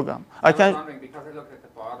the program. I was wondering, because I looked at the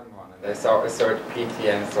bottom one and I saw assert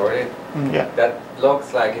PTN sorted. Yeah. That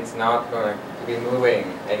looks like it's not going to be moving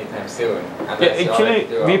anytime soon. Yeah, actually,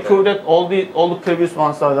 we proved that all the previous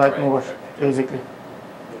ones are right movers, okay. Basically.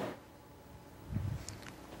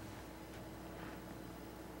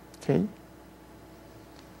 Okay.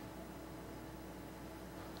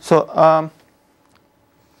 So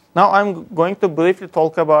now I'm going to briefly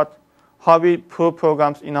talk about how we prove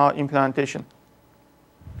programs in our implementation.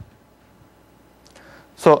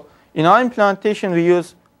 So in our implementation, we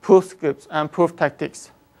use proof scripts and proof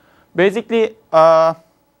tactics. Basically,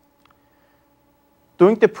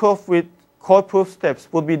 doing the proof with core proof steps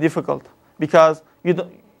would be difficult because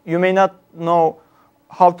you may not know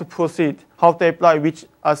how to proceed, how to apply which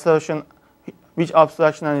assertion, which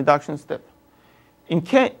abstraction and reduction step.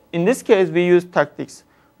 In this case, we use tactics.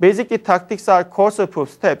 Basically, tactics are coarser proof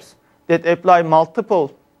steps that apply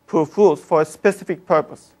multiple proof rules for a specific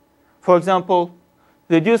purpose. For example,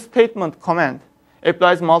 reduce statement command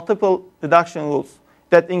applies multiple reduction rules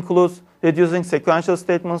that includes reducing sequential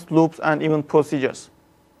statements, loops, and even procedures.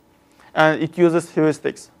 And it uses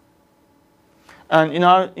heuristics. And in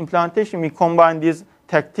our implementation, we combine these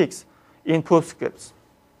tactics in proof scripts.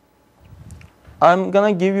 I'm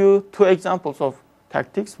going to give you 2 examples of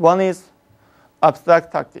tactics. One is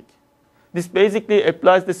abstract tactic. This basically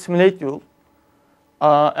applies the simulate rule.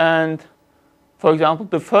 And for example,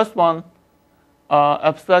 the first one,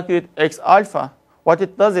 abstracted x alpha, what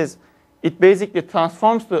it does is it basically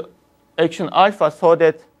transforms the action alpha so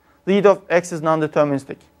that read of x is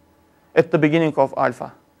non-deterministic at the beginning of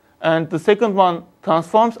alpha. And the second one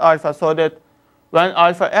transforms alpha so that when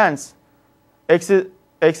alpha ends, x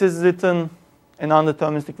is written a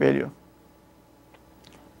non-deterministic value.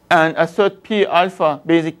 And assert p alpha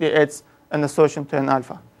basically adds an assertion to an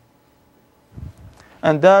alpha.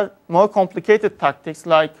 And there are more complicated tactics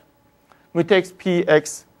like mutex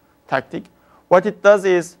px tactic. What it does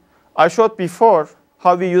is, I showed before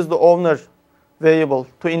how we use the owner variable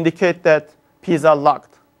to indicate that p's are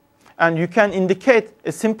locked. And you can indicate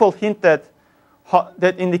a simple hint that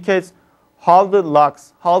indicates how the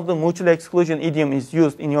locks, how the mutual exclusion idiom is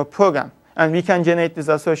used in your program. And we can generate these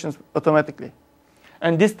assertions automatically.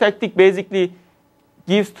 And this tactic basically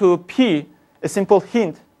gives to P a simple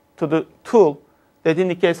hint to the tool that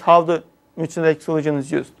indicates how the mutual exclusion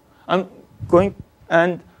is used.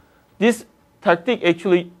 And this tactic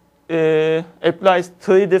actually applies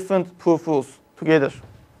 3 different proof rules together.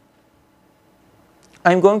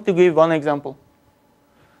 I'm going to give one example.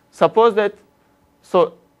 Suppose that,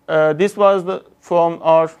 this was from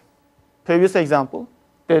our previous example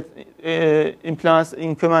that implements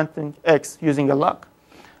incrementing x using a lock.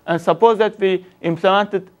 And suppose that we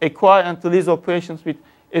implemented acquire and release operations with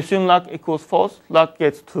assume lock equals false, lock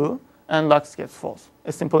gets true, and lock gets false.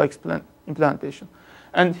 A simple implementation.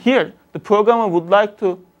 And here, the programmer would like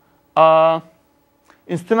to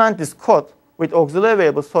instrument this code with auxiliary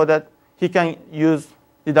variables so that he can use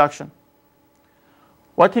deduction.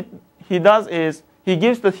 What he does is he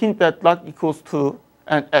gives the hint that lock equals 2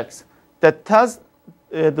 and x. That tells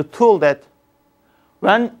the tool that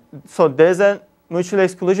there's a mutual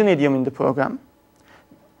exclusion idiom in the program.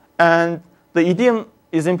 And the idiom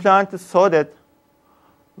is implemented so that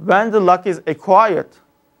when the lock is acquired,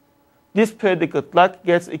 this predicate lock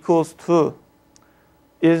gets equals 2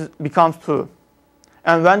 becomes true.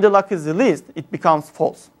 And when the lock is released, it becomes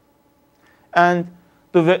false. And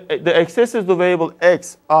the accesses to variable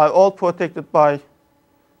x are all protected by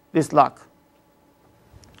this lock.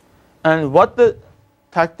 And what the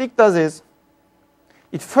tactic does is,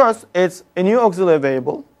 it first adds a new auxiliary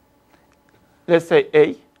variable, let's say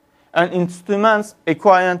a, and instruments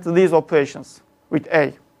acquire and release operations with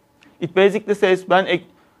a. It basically says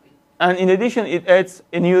and in addition, it adds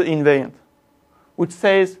a new invariant, which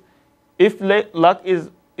says if lock is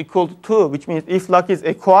equal to 2, which means if lock is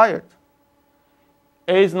acquired,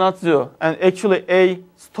 a is not 0. And actually, a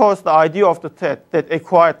stores the ID of the thread that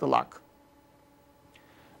acquired the lock.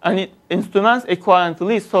 And it instruments acquire and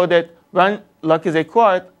release so that when lock is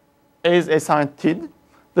acquired, a is assigned TID,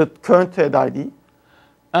 the current thread ID.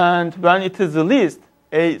 And when it is released,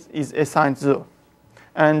 a is assigned 0.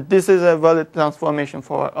 And this is a valid transformation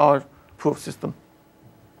for our proof system.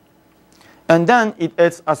 And then it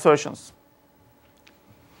adds assertions.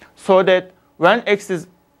 So that when x is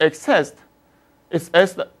accessed, it's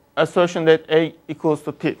the assertion that a equals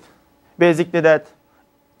to TID. Basically that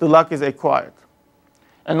the lock is acquired.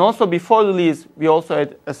 And also before release, we also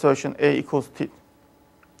add assertion a equals TID.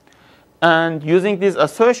 And using these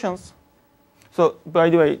assertions, so by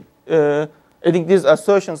the way, adding these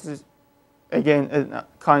assertions is again a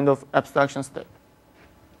kind of abstraction step.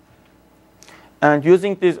 And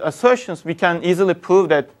using these assertions, we can easily prove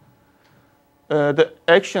that the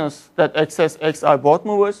actions that access x are both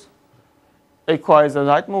movers, acquires a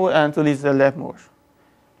right mover, and releases a left mover.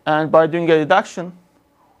 And by doing a reduction,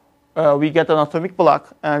 we get an atomic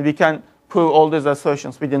block, and we can prove all these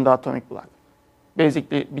assertions within the atomic block.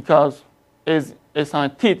 Basically, because is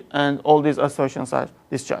assigned TID, and all these assertions are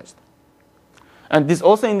discharged. And this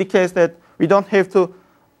also indicates that we don't have to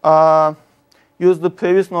use the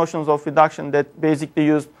previous notions of reduction that basically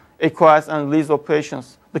use acquires and release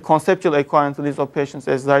operations, the conceptual acquire and release operations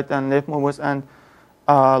as right and left movers, and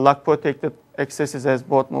lock protected accesses as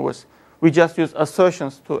both movers. We just use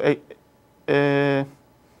assertions to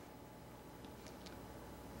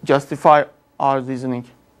justify our reasoning.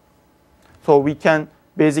 So we can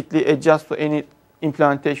basically adjust to any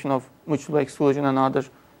implementation of mutual exclusion and other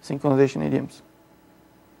synchronization idioms.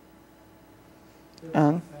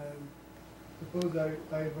 And suppose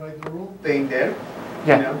I write a rule thing there.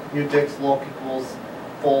 Yeah. You know, mutex lock equals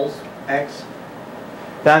false x.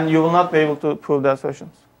 Then you will not be able to prove the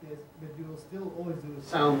assertions. Yes, but you will still always do the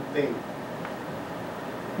sound thing.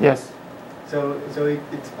 Yes. So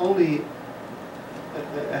it's only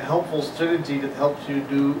a helpful strategy that helps you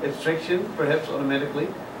do abstraction, perhaps automatically.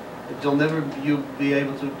 But you'll never be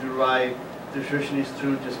able to derive the assertion is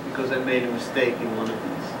true just because I made a mistake in one of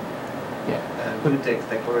these mutex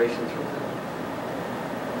declarations from them.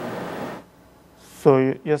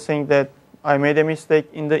 So you're saying that I made a mistake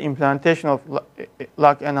in the implementation of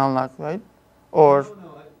lock and unlock, right? Or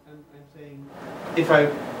No, I'm saying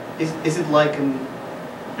is it like an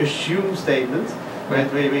assume statement,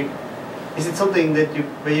 right? Is it something that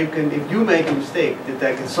where you can, if you make a mistake, that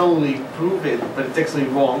I can suddenly prove it, but it's actually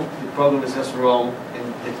wrong, the program is just wrong,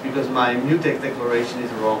 and it's because my mutex declaration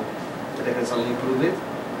is wrong, that I can suddenly prove it?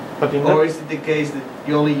 but in Or is it the case that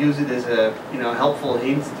you only use it as a helpful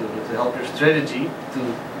hint to help your strategy to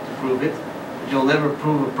prove it, but you'll never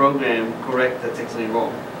prove a program correct that's actually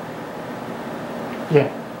wrong? yeah,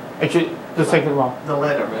 actually the second one. The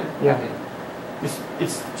latter, right? Yeah,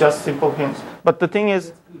 it's just simple hints. But the thing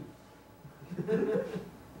is,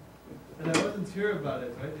 And I wasn't sure about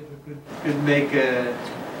it, right? If we could make a.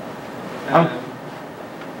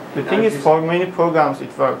 the thing is, for many programs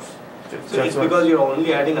it works. So it's because you're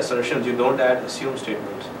only adding assertions, you don't add assume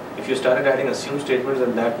statements. If you started adding assume statements,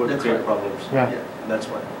 then that would That's create right. problems. Yeah. That's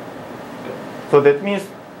why. So that means,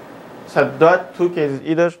 so there are two cases: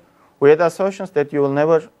 either we add assertions that you will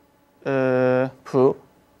never prove,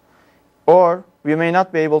 or we may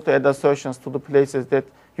not be able to add assertions to the places that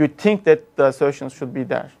you think that the assertions should be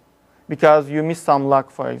there, because you miss some lock,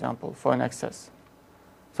 for example, for an access,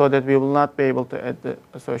 so that we will not be able to add the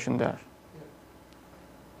assertion there.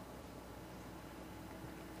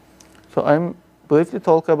 So I'm briefly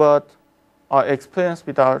talk about our experience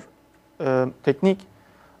with our technique.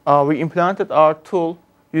 We implemented our tool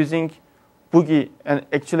using Boogie, and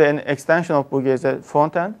actually an extension of Boogie as a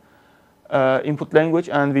front end input language,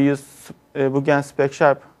 and we use Boogie and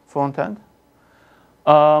SpecSharp front end.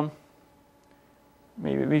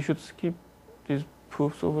 Maybe we should skip these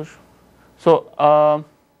proofs over. So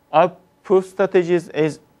our proof strategy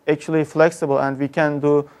is actually flexible, and we can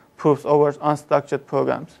do proofs over unstructured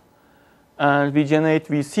programs. And we generate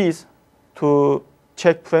VCs to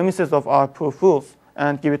check premises of our proof rules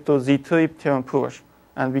and give it to Z3 theorem prover.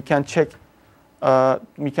 And we can check,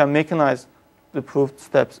 we can mechanize the proof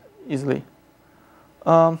steps easily.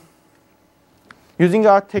 Using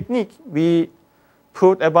our technique, we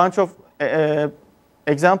proved a bunch of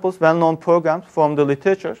examples, well-known programs from the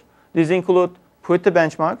literature. These include Pretty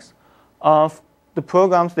benchmarks of the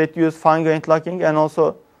programs that use fine-grained locking and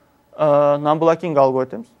also non-blocking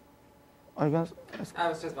algorithms. I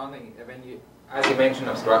was just wondering, as you mentioned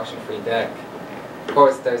obstruction-free DEC, of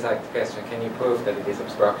course there's like the question, can you prove that it is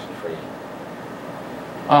obstruction-free?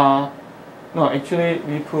 No, actually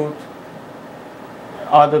we put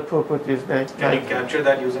other properties that Can you capture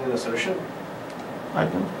that using an assertion? I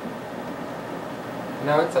don't.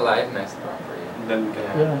 No, it's a liveness property. Then we can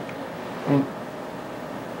add. Yeah. I mean,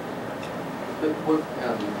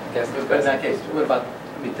 But in that case, what about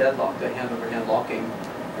deadlock, the hand-over-hand locking,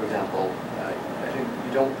 for example? I think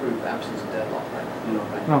you don't prove absence of deadlock, right? No.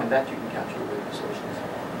 Right? No. And that you can capture with assertions.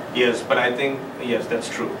 Yes, but I think, yes, that's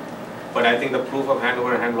true. But I think the proof of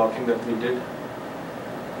hand-over-hand locking that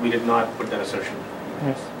we did not put that assertion.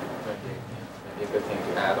 yes. Maybe a good thing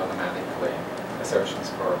to add automatically assertions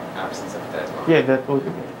for absence of deadlock. Yeah, that would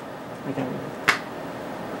be great. We can do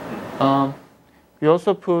that. We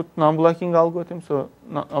also put non-blocking algorithm, so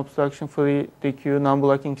obstruction-free DQ,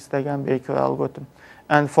 non-blocking stack and Baker algorithm.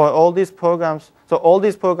 And for all these programs, so all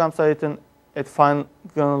these programs are written at fine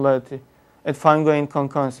granularity, at fine-grained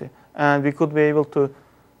concurrency, and we could be able to,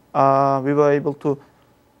 we were able to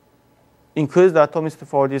increase the atomicity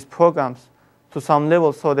for these programs to some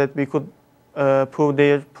level so that we could prove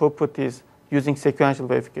their properties using sequential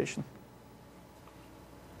verification.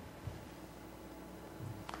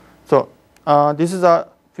 So this is our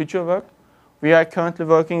future work. We are currently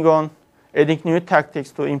working on adding new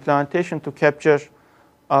tactics to implementation to capture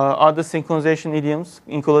other synchronization idioms,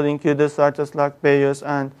 including readers, writers, lock, barriers,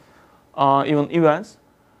 and even events.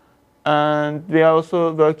 And we are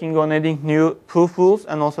also working on adding new proof rules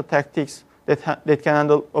and also tactics that can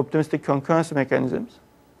handle optimistic concurrency mechanisms.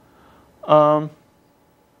 Our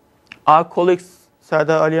colleagues,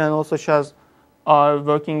 Sardar Ali and also Shaz, are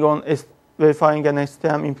working on verifying an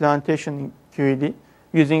STM implementation in QED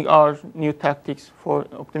using our new tactics for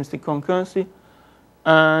optimistic concurrency.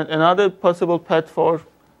 And another possible path for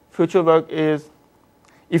future work is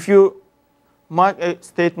if you mark a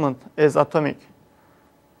statement as atomic,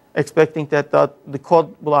 expecting that the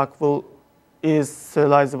code block is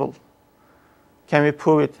serializable. Can we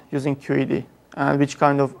prove it using QED? And which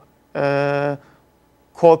kind of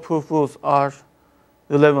core proof rules are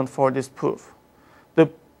relevant for this proof?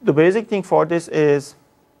 The basic thing for this is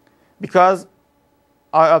because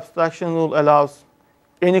our abstraction rule allows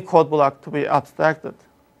any code block to be abstracted,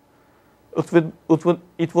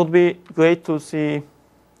 it would be great to see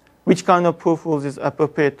which kind of proof rules is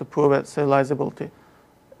appropriate to prove a serializability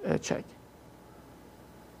check.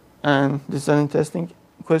 And this is an interesting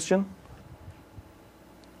question.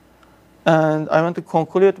 And I want to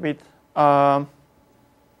conclude with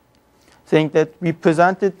saying that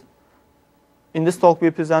in this talk, we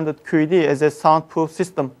presented QED as a soundproof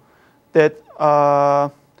system that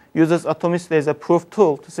uses atomicity as a proof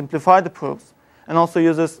tool to simplify the proofs, and also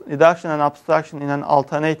uses reduction and abstraction in an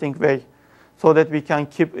alternating way so that we can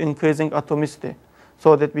keep increasing atomicity,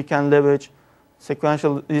 so that we can leverage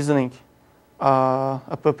sequential reasoning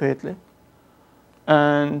appropriately.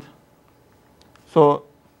 And so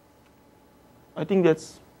I think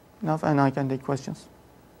that's enough, and I can take questions.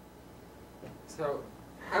 So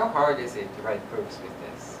how hard is it to write proofs with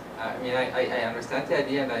this? I mean, I understand the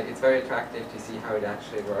idea, and it's very attractive to see how it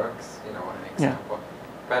actually works, you know, on an example. Yeah.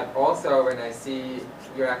 But also, when I see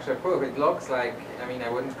your actual proof, it looks like, I mean, I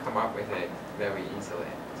wouldn't come up with it very easily.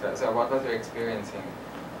 So what was your experience and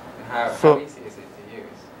how easy is it to use?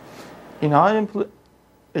 In our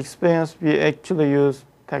experience, we actually use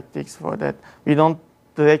tactics for that. We don't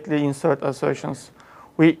directly insert assertions.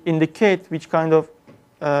 We indicate which kind of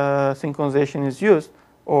synchronization is used,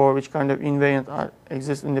 or which kind of invariant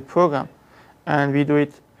exists in the program. And we do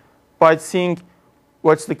it by seeing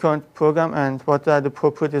what's the current program and what are the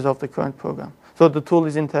properties of the current program. So the tool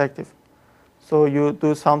is interactive. So you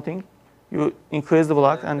do something, you increase the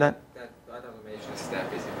block, and then... That automation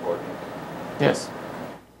step is important. Yes.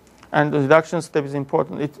 And the reduction step is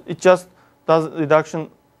important. It just does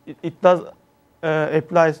reduction, it does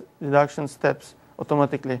applies reduction steps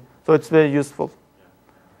automatically. So it's very useful.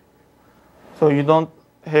 So you don't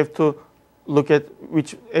have to look at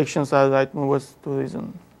which actions are right movers to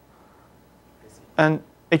reason. And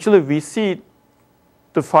actually we see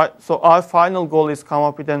so our final goal is come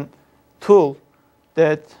up with a tool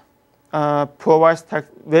that provides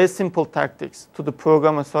very simple tactics to the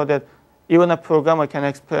programmer so that even a programmer can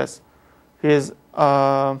express his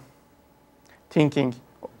thinking,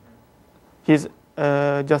 his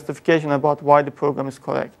justification about why the program is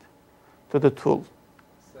correct to the tool.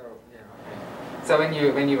 So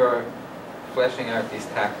when you were fleshing out these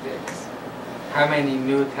tactics, how many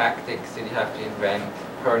new tactics did you have to invent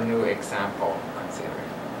per new example, considering?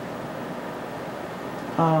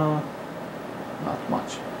 Not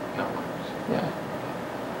much. Not much. Yeah.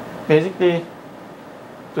 Basically,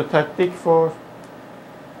 the tactic so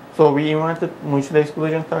we invented mutual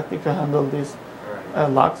exclusion tactic to handle these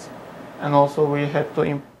locks, and also we had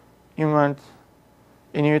to invent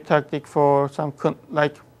a new tactic for some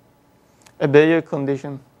like a barrier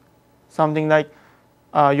condition, something like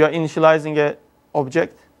you are initializing an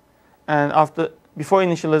object, and before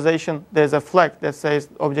initialization, there's a flag that says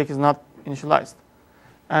the object is not initialized,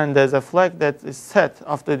 and there's a flag that is set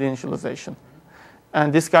after the initialization,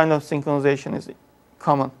 and this kind of synchronization is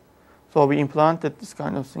common. So we implemented this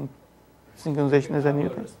kind of synchronization as a new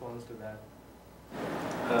thing. Response to that.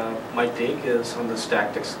 My take is on this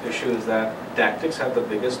tactics issue is that tactics have the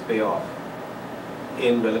biggest payoff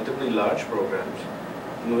in relatively large programs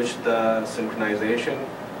in which the synchronization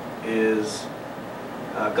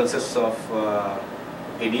consists of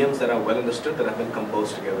idioms that are well understood that have been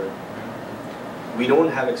composed together. We don't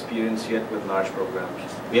have experience yet with large programs.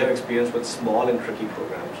 We have experience with small and tricky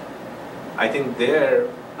programs. I think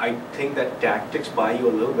that tactics buy you a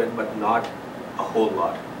little bit, but not a whole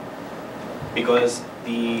lot, because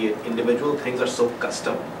the individual things are so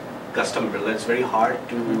custom built. It's very hard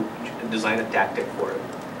to design a tactic for it.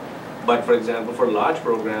 But for example, for large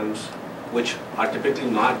programs, which are typically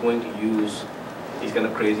not going to use these kind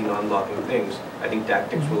of crazy non-blocking things, I think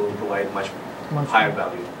tactics will provide much higher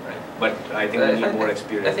value. Right. But I think we need more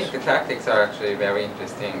experience. I think the tactics are actually very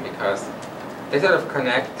interesting because they sort of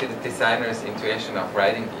connect to the designer's intuition of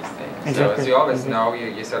writing these things. Exactly. So you always know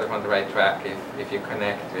you're sort of on the right track if you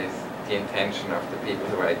connect with the intention of the people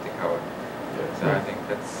who write the code. So I think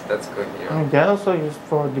that's good here. I mean, they're also used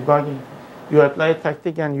for debugging. You apply a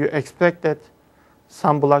tactic and you expect that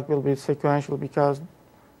some block will be sequential because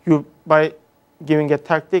you, by giving a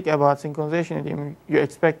tactic about synchronization idiom, you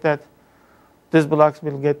expect that these blocks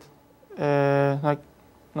will get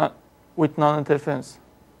not with non-interference.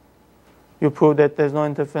 You prove that there's no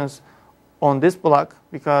interference on this block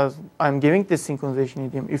because I'm giving this synchronization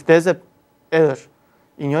idiom. If there's an error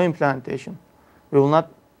in your implementation,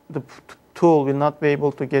 the tool will not be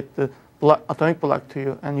able to get the atomic block to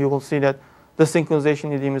you, and you will see that the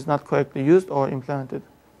synchronization idiom is not correctly used or implemented.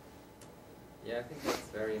 Yeah, I think that's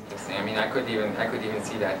very interesting. I mean, I could even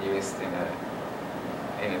see that used in a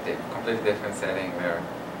completely different setting where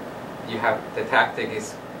you have the tactic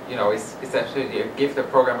is, you know, it's actually you give the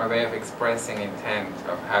program a way of expressing intent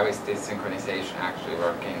of how is this synchronization actually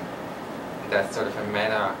working. That's sort of a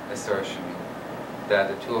meta assertion that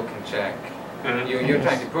the tool can check. You're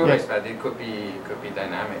trying to prove it, but it could be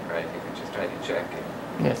dynamic, right? You could just try to check it.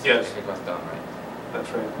 Yes. If it was done right.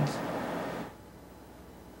 That's right. Yes.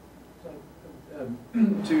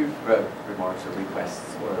 Two remarks or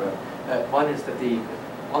requests. One is that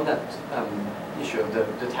on that issue of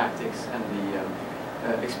the tactics and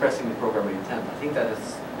the expressing the programmer intent, I think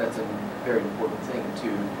that's a very important thing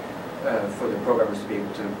for the programmers to be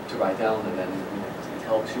able to write down, and then it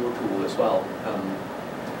helps your tool as well.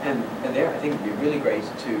 And there, I think it would be really great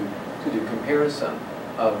to do comparison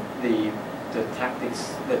of the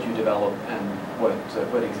tactics that you develop and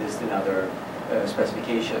what exists in other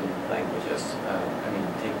specification languages. I mean,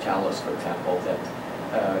 take Chalice, for example, that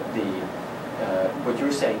what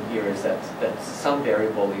you're saying here is that some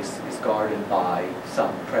variable is guarded by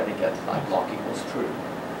some predicate, like lock equals true.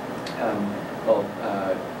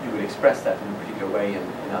 You would express that in a particular way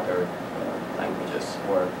in other languages,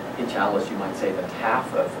 or in Chalice you might say that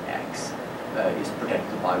half of X is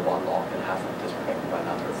protected by one lock and half of it is protected by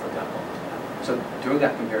another, for example. So doing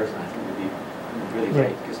that comparison, I think, would be really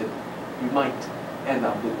great, because you might end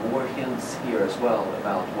up with more hints here as well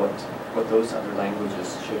about what those other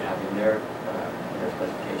languages should have in their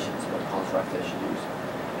specifications, what construct they should use.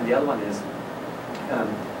 And the other one is,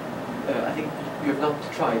 I think you have not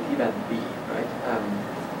tried Event B, right?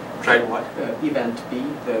 Tried what? Event B,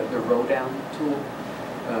 the row down tool.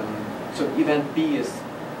 So Event B is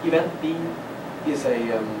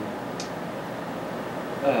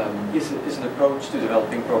an approach to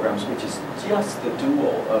developing programs which is just the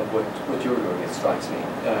dual of what you're doing, it strikes me.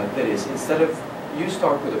 That is, instead of, you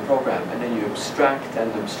start with a program and then you abstract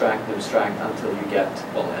and abstract and abstract until you get,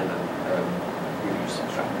 and then reduce,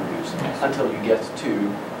 abstract, reduce, until you get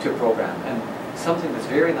to a program. And something that's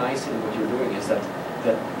very nice in what you're doing is that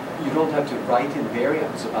you don't have to write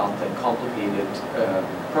invariants about the complicated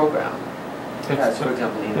program. As, for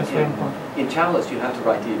example, in Chalice, you have to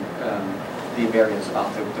write the invariants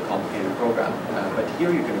about the complicated program. But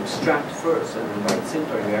here you can abstract first and then write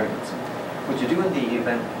simpler invariants. What you do in the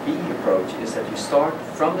Event B approach is that you start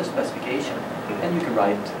from the specification, and you can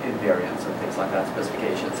write invariants and things like that,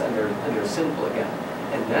 specifications, and they're simple again.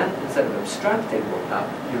 And then, instead of abstracting up,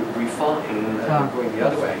 you refine, going the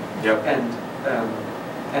other way. Yep.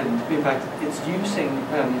 And in fact, it's using,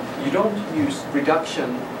 you don't use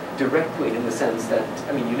reduction directly in the sense that,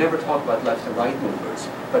 I mean, you never talk about left and right movers,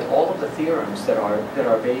 but all of the theorems that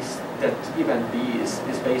Event B is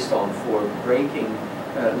based on for breaking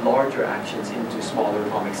larger actions into smaller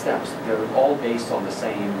atomic steps, they're all based on the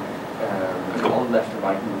same, on left and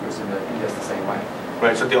right movers in just the same way.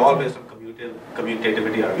 Right, so they're all based on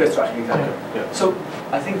commutativity. That's right, exactly. Yeah. So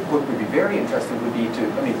I think what would be very interesting would be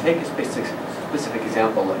to, I mean, take a specific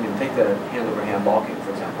example. I mean, take the hand-over-hand locking,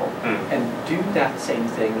 for example, and do that same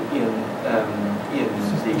thing in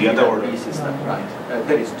the other order system, right?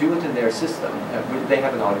 That is, do it in their system. They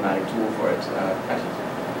have an automatic tool for it. Actually,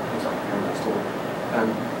 it's not a very nice tool.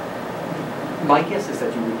 My guess is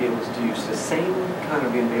that you would be able to use the same kind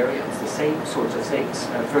of invariants, the same sorts of things.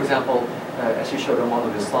 For example, as you showed on one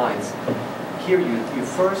of the slides, here you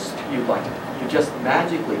just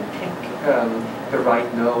magically pick the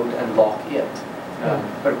right node and lock it.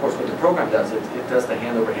 But of course, what the program does, it does the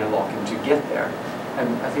hand-over-hand locking to get there. And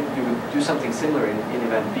I think you would do something similar in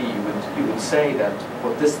Event B. You would say that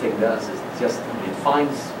what this thing does is just it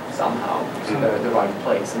finds somehow the right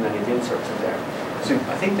place, and then it inserts it there. So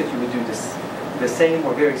I think that you would do the same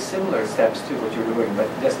or very similar steps to what you're doing, but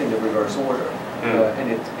just in the reverse order.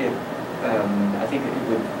 And I think it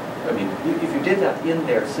would, I mean, if you did that in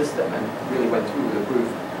their system and really went through the proof,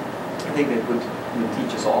 I think it would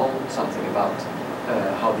teach us all something about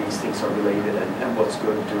how these things are related and what's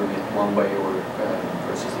good doing it one way or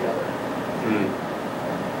versus the other.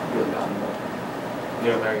 Really valuable.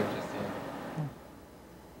 Yeah, very interesting.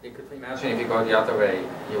 You could imagine if you go the other way,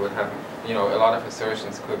 you would have you know, a lot of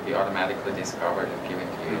assertions could be automatically discovered and given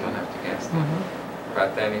to you. You don't have to guess them.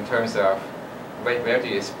 But then in terms of where do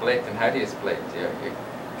you split and how do you split, you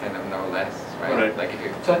kind of know less, right? Like if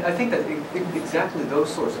you so I think that exactly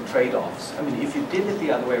those sorts of trade-offs, I mean, if you did it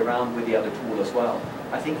the other way around with the other tool as well,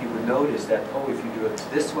 I think you would notice that, oh, if you do it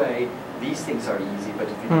this way, these things are easy, but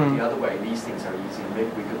if you do it the other way, these things are easy. And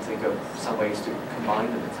maybe we could think of some ways to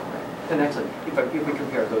combine them in some way. And actually, if we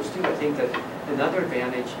compare those two, I think that another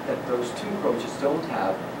advantage that those two approaches don't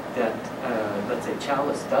have, that let's say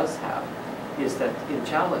Chalice does have, is that in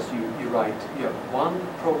Chalice you write, you have one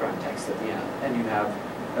program text at the end, and you have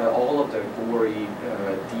all of the gory,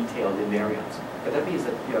 detailed invariants. But that means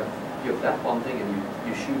that you have that one thing, and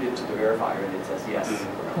you shoot it to the verifier, and it says yes.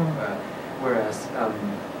 Whereas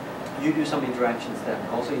you do some interactions then.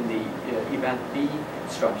 Also in the event B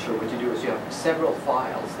structure, what you do is you have several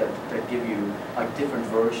files that give you like different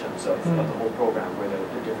versions of the whole program, where the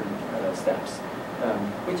different steps.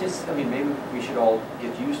 Which is, I mean, maybe we should all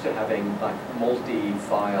get used to having like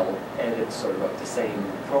multi-file edits sort of the same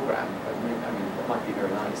program. But maybe, I mean, that might be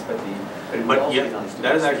very nice, but it would also be nice to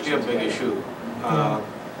that is actually a big issue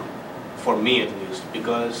for me at least,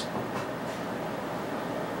 because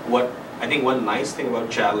I think one nice thing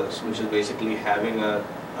about Chalice, which is basically having a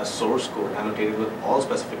source code annotated with all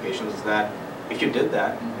specifications, is that if you did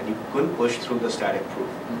that and you couldn't push through the static proof,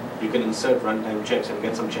 you can insert runtime checks and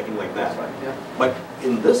get some checking like that. That's right, yeah. But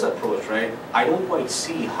in this approach, right, I don't quite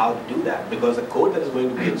see how to do that, because the code that is going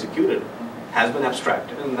to be executed has been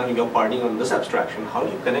abstracted, and now you're parting on this abstraction. How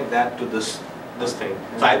do you connect that to this thing?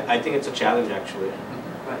 So I think it's a challenge actually.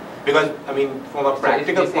 Because, I mean, from a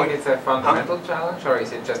practical point... Do you think it's a fundamental challenge, or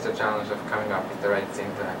is it just a challenge of coming up with the right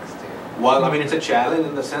syntax to... Well, I mean, it's a challenge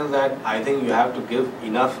in the sense that I think you have to give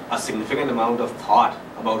a significant amount of thought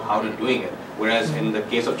about how to doing it. Whereas in the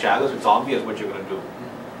case of Chalice, it's obvious what you're going to do.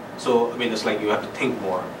 So, I mean, it's like you have to think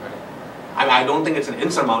more. I mean, I don't think it's an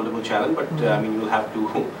insurmountable challenge, but I mean, you'll have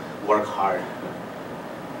to work hard.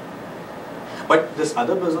 But this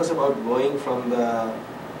other business about going from the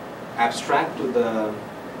abstract to the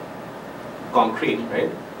concrete,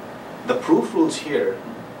 right? The proof rules here,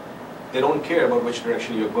 they don't care about which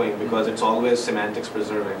direction you're going, because it's always semantics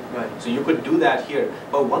preserving. Right. So you could do that here.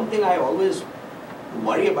 But one thing I always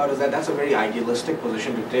worry about is that that's a very idealistic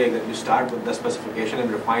position to take, that you start with the specification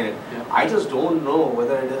and refine it. Yeah. I just don't know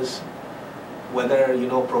whether you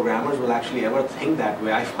know, programmers will actually ever think that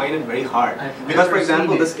way. I find it very hard. Because, for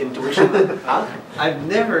example, this intuition that, I've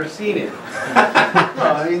never seen it.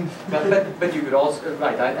 No, I mean, but you could also,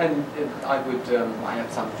 right, and I would, I have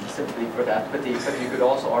some sympathy for that, but you could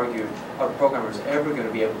also argue, are programmers ever going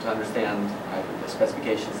to be able to understand either the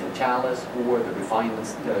specifications in Chalice, or the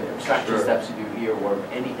refinements, the abstraction steps you do here, or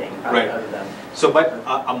anything other than... So, but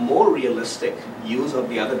a more realistic use of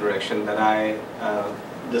the other direction that I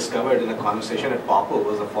discovered in a conversation at Popple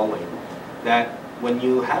was the following: that when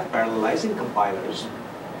you have parallelizing compilers,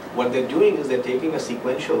 what they're doing is they're taking a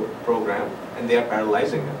sequential program and they are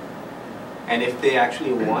parallelizing it. And if they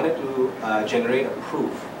actually wanted to generate a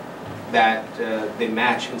proof that they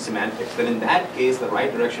match in semantics, then in that case the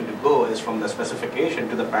right direction to go is from the specification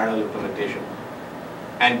to the parallel implementation.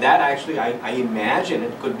 And that actually, I imagine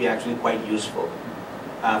it could be actually quite useful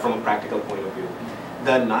from a practical point of view.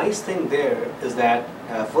 The nice thing there is that,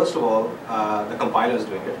 first of all, the compiler is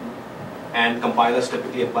doing it. And compilers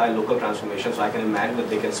typically apply local transformations, so I can imagine that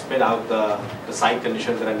they can spit out the side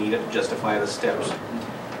conditions that are needed to justify the steps.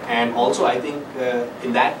 And also, I think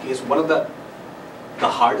in that case, one of the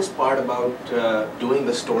hardest part about doing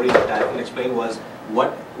the story that Typhoon explained was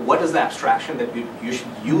what is the abstraction that you should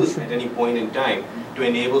use at any point in time to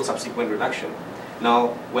enable subsequent reduction.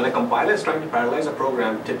 Now, when a compiler is trying to parallelize a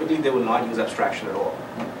program, typically they will not use abstraction at all.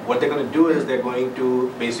 What they're going to do is they're going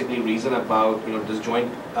to basically reason about, you know,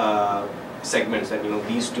 disjoint segments, that, you know,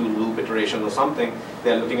 these two loop iterations or something.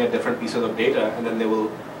 They're looking at different pieces of data, and then they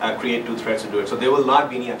will create two threads to do it. So there will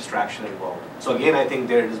not be any abstraction involved. So again, I think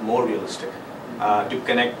there it is more realistic to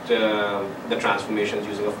connect the transformations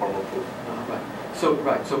using a formal proof.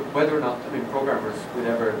 Right. So whether or not, I mean, programmers would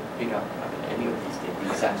ever pick up any of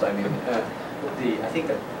these steps, I mean. I think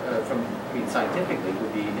that scientifically it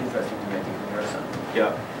would be interesting to make a comparison.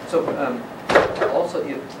 Yeah. So also,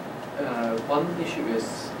 one issue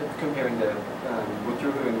is comparing what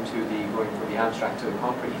you're going from the abstract to the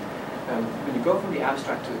concrete. When you go from the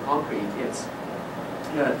abstract to the concrete, it's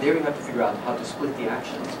there you have to figure out how to split the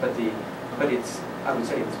actions. But it's, I would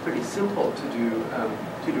say, it's pretty simple to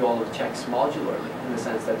do all of the checks modularly, in the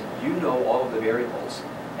sense that you know all of the variables.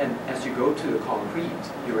 And as you go to the concrete,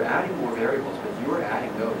 you're adding more variables, but you're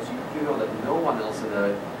adding those. You know that no one else in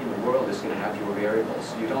the world is going to have your variables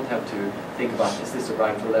variables. You don't have to think about, is this a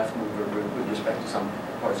right or left mover with respect to some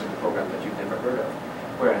parts of the program that you've never heard of.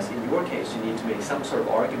 Whereas in your case, you need to make some sort of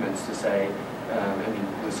arguments to say,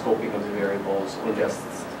 the scoping of the variables, or just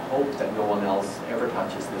hope that no one else ever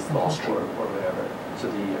touches this block or whatever. So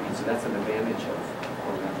so that's an advantage of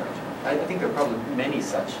program interaction. I think there are probably many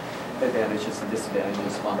such advantages and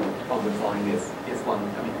disadvantages one would find if one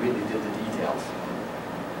really did the details.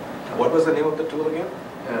 What was the name of the tool again?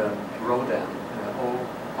 Rodin,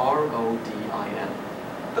 R-O-D-I-N.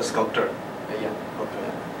 The sculptor. Yeah.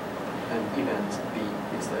 Okay. And event B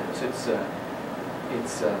is the, so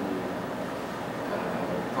it's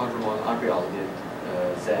Quadramon Agrial did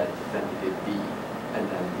Z, then he did B, and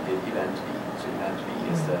then he did event B. So event B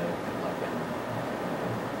is the like a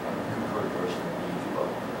concurrent version of B, if you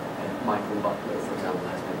will. And Michael Butler, for example,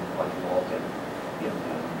 has been quite involved in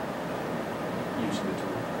using the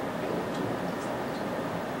tool, building the tool.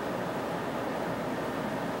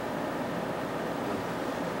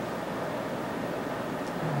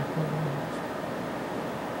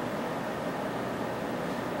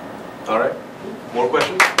 All right. More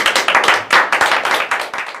questions?